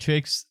new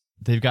Matrix,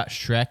 they've got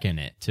Shrek in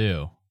it,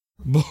 too.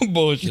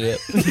 Bullshit.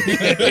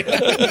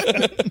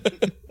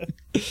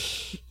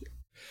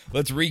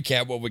 Let's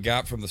recap what we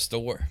got from the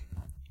store.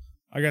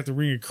 I got the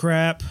Ring of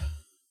Crap.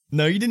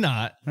 No, you did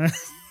not.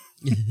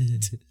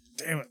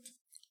 Damn it.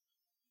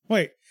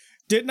 Wait,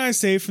 didn't I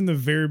say from the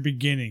very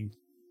beginning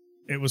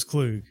it was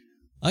Klug?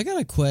 I got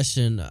a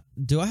question.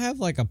 Do I have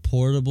like a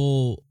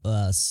portable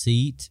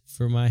seat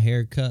for my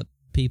haircut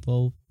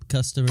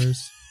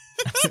customers?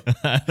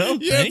 I don't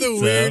You have think the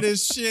so.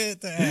 weirdest shit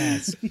to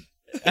ask.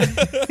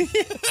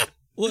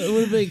 Well, it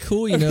would have been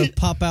cool,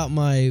 pop out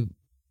my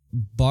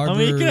barber. I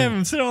mean, you could have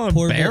him sit on a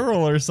portable-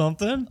 barrel or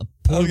something.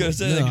 I was going to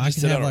say, they could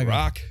just sit on a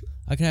rock.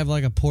 I could have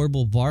like a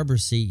portable barber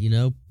seat,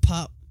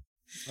 pop.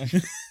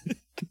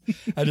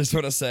 I just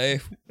want to say,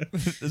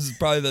 this is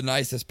probably the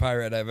nicest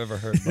pirate I've ever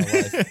heard in my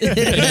life.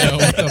 Yeah,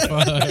 what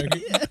the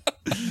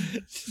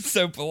fuck?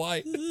 So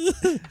polite.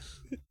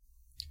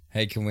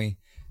 Hey, can we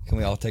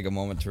all take a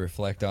moment to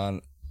reflect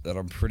on that?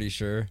 I'm pretty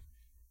sure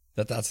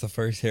that's the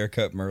first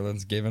haircut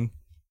Merlin's given.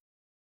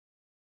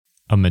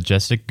 A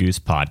Majestic Goose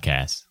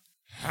podcast.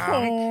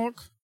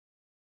 Honk.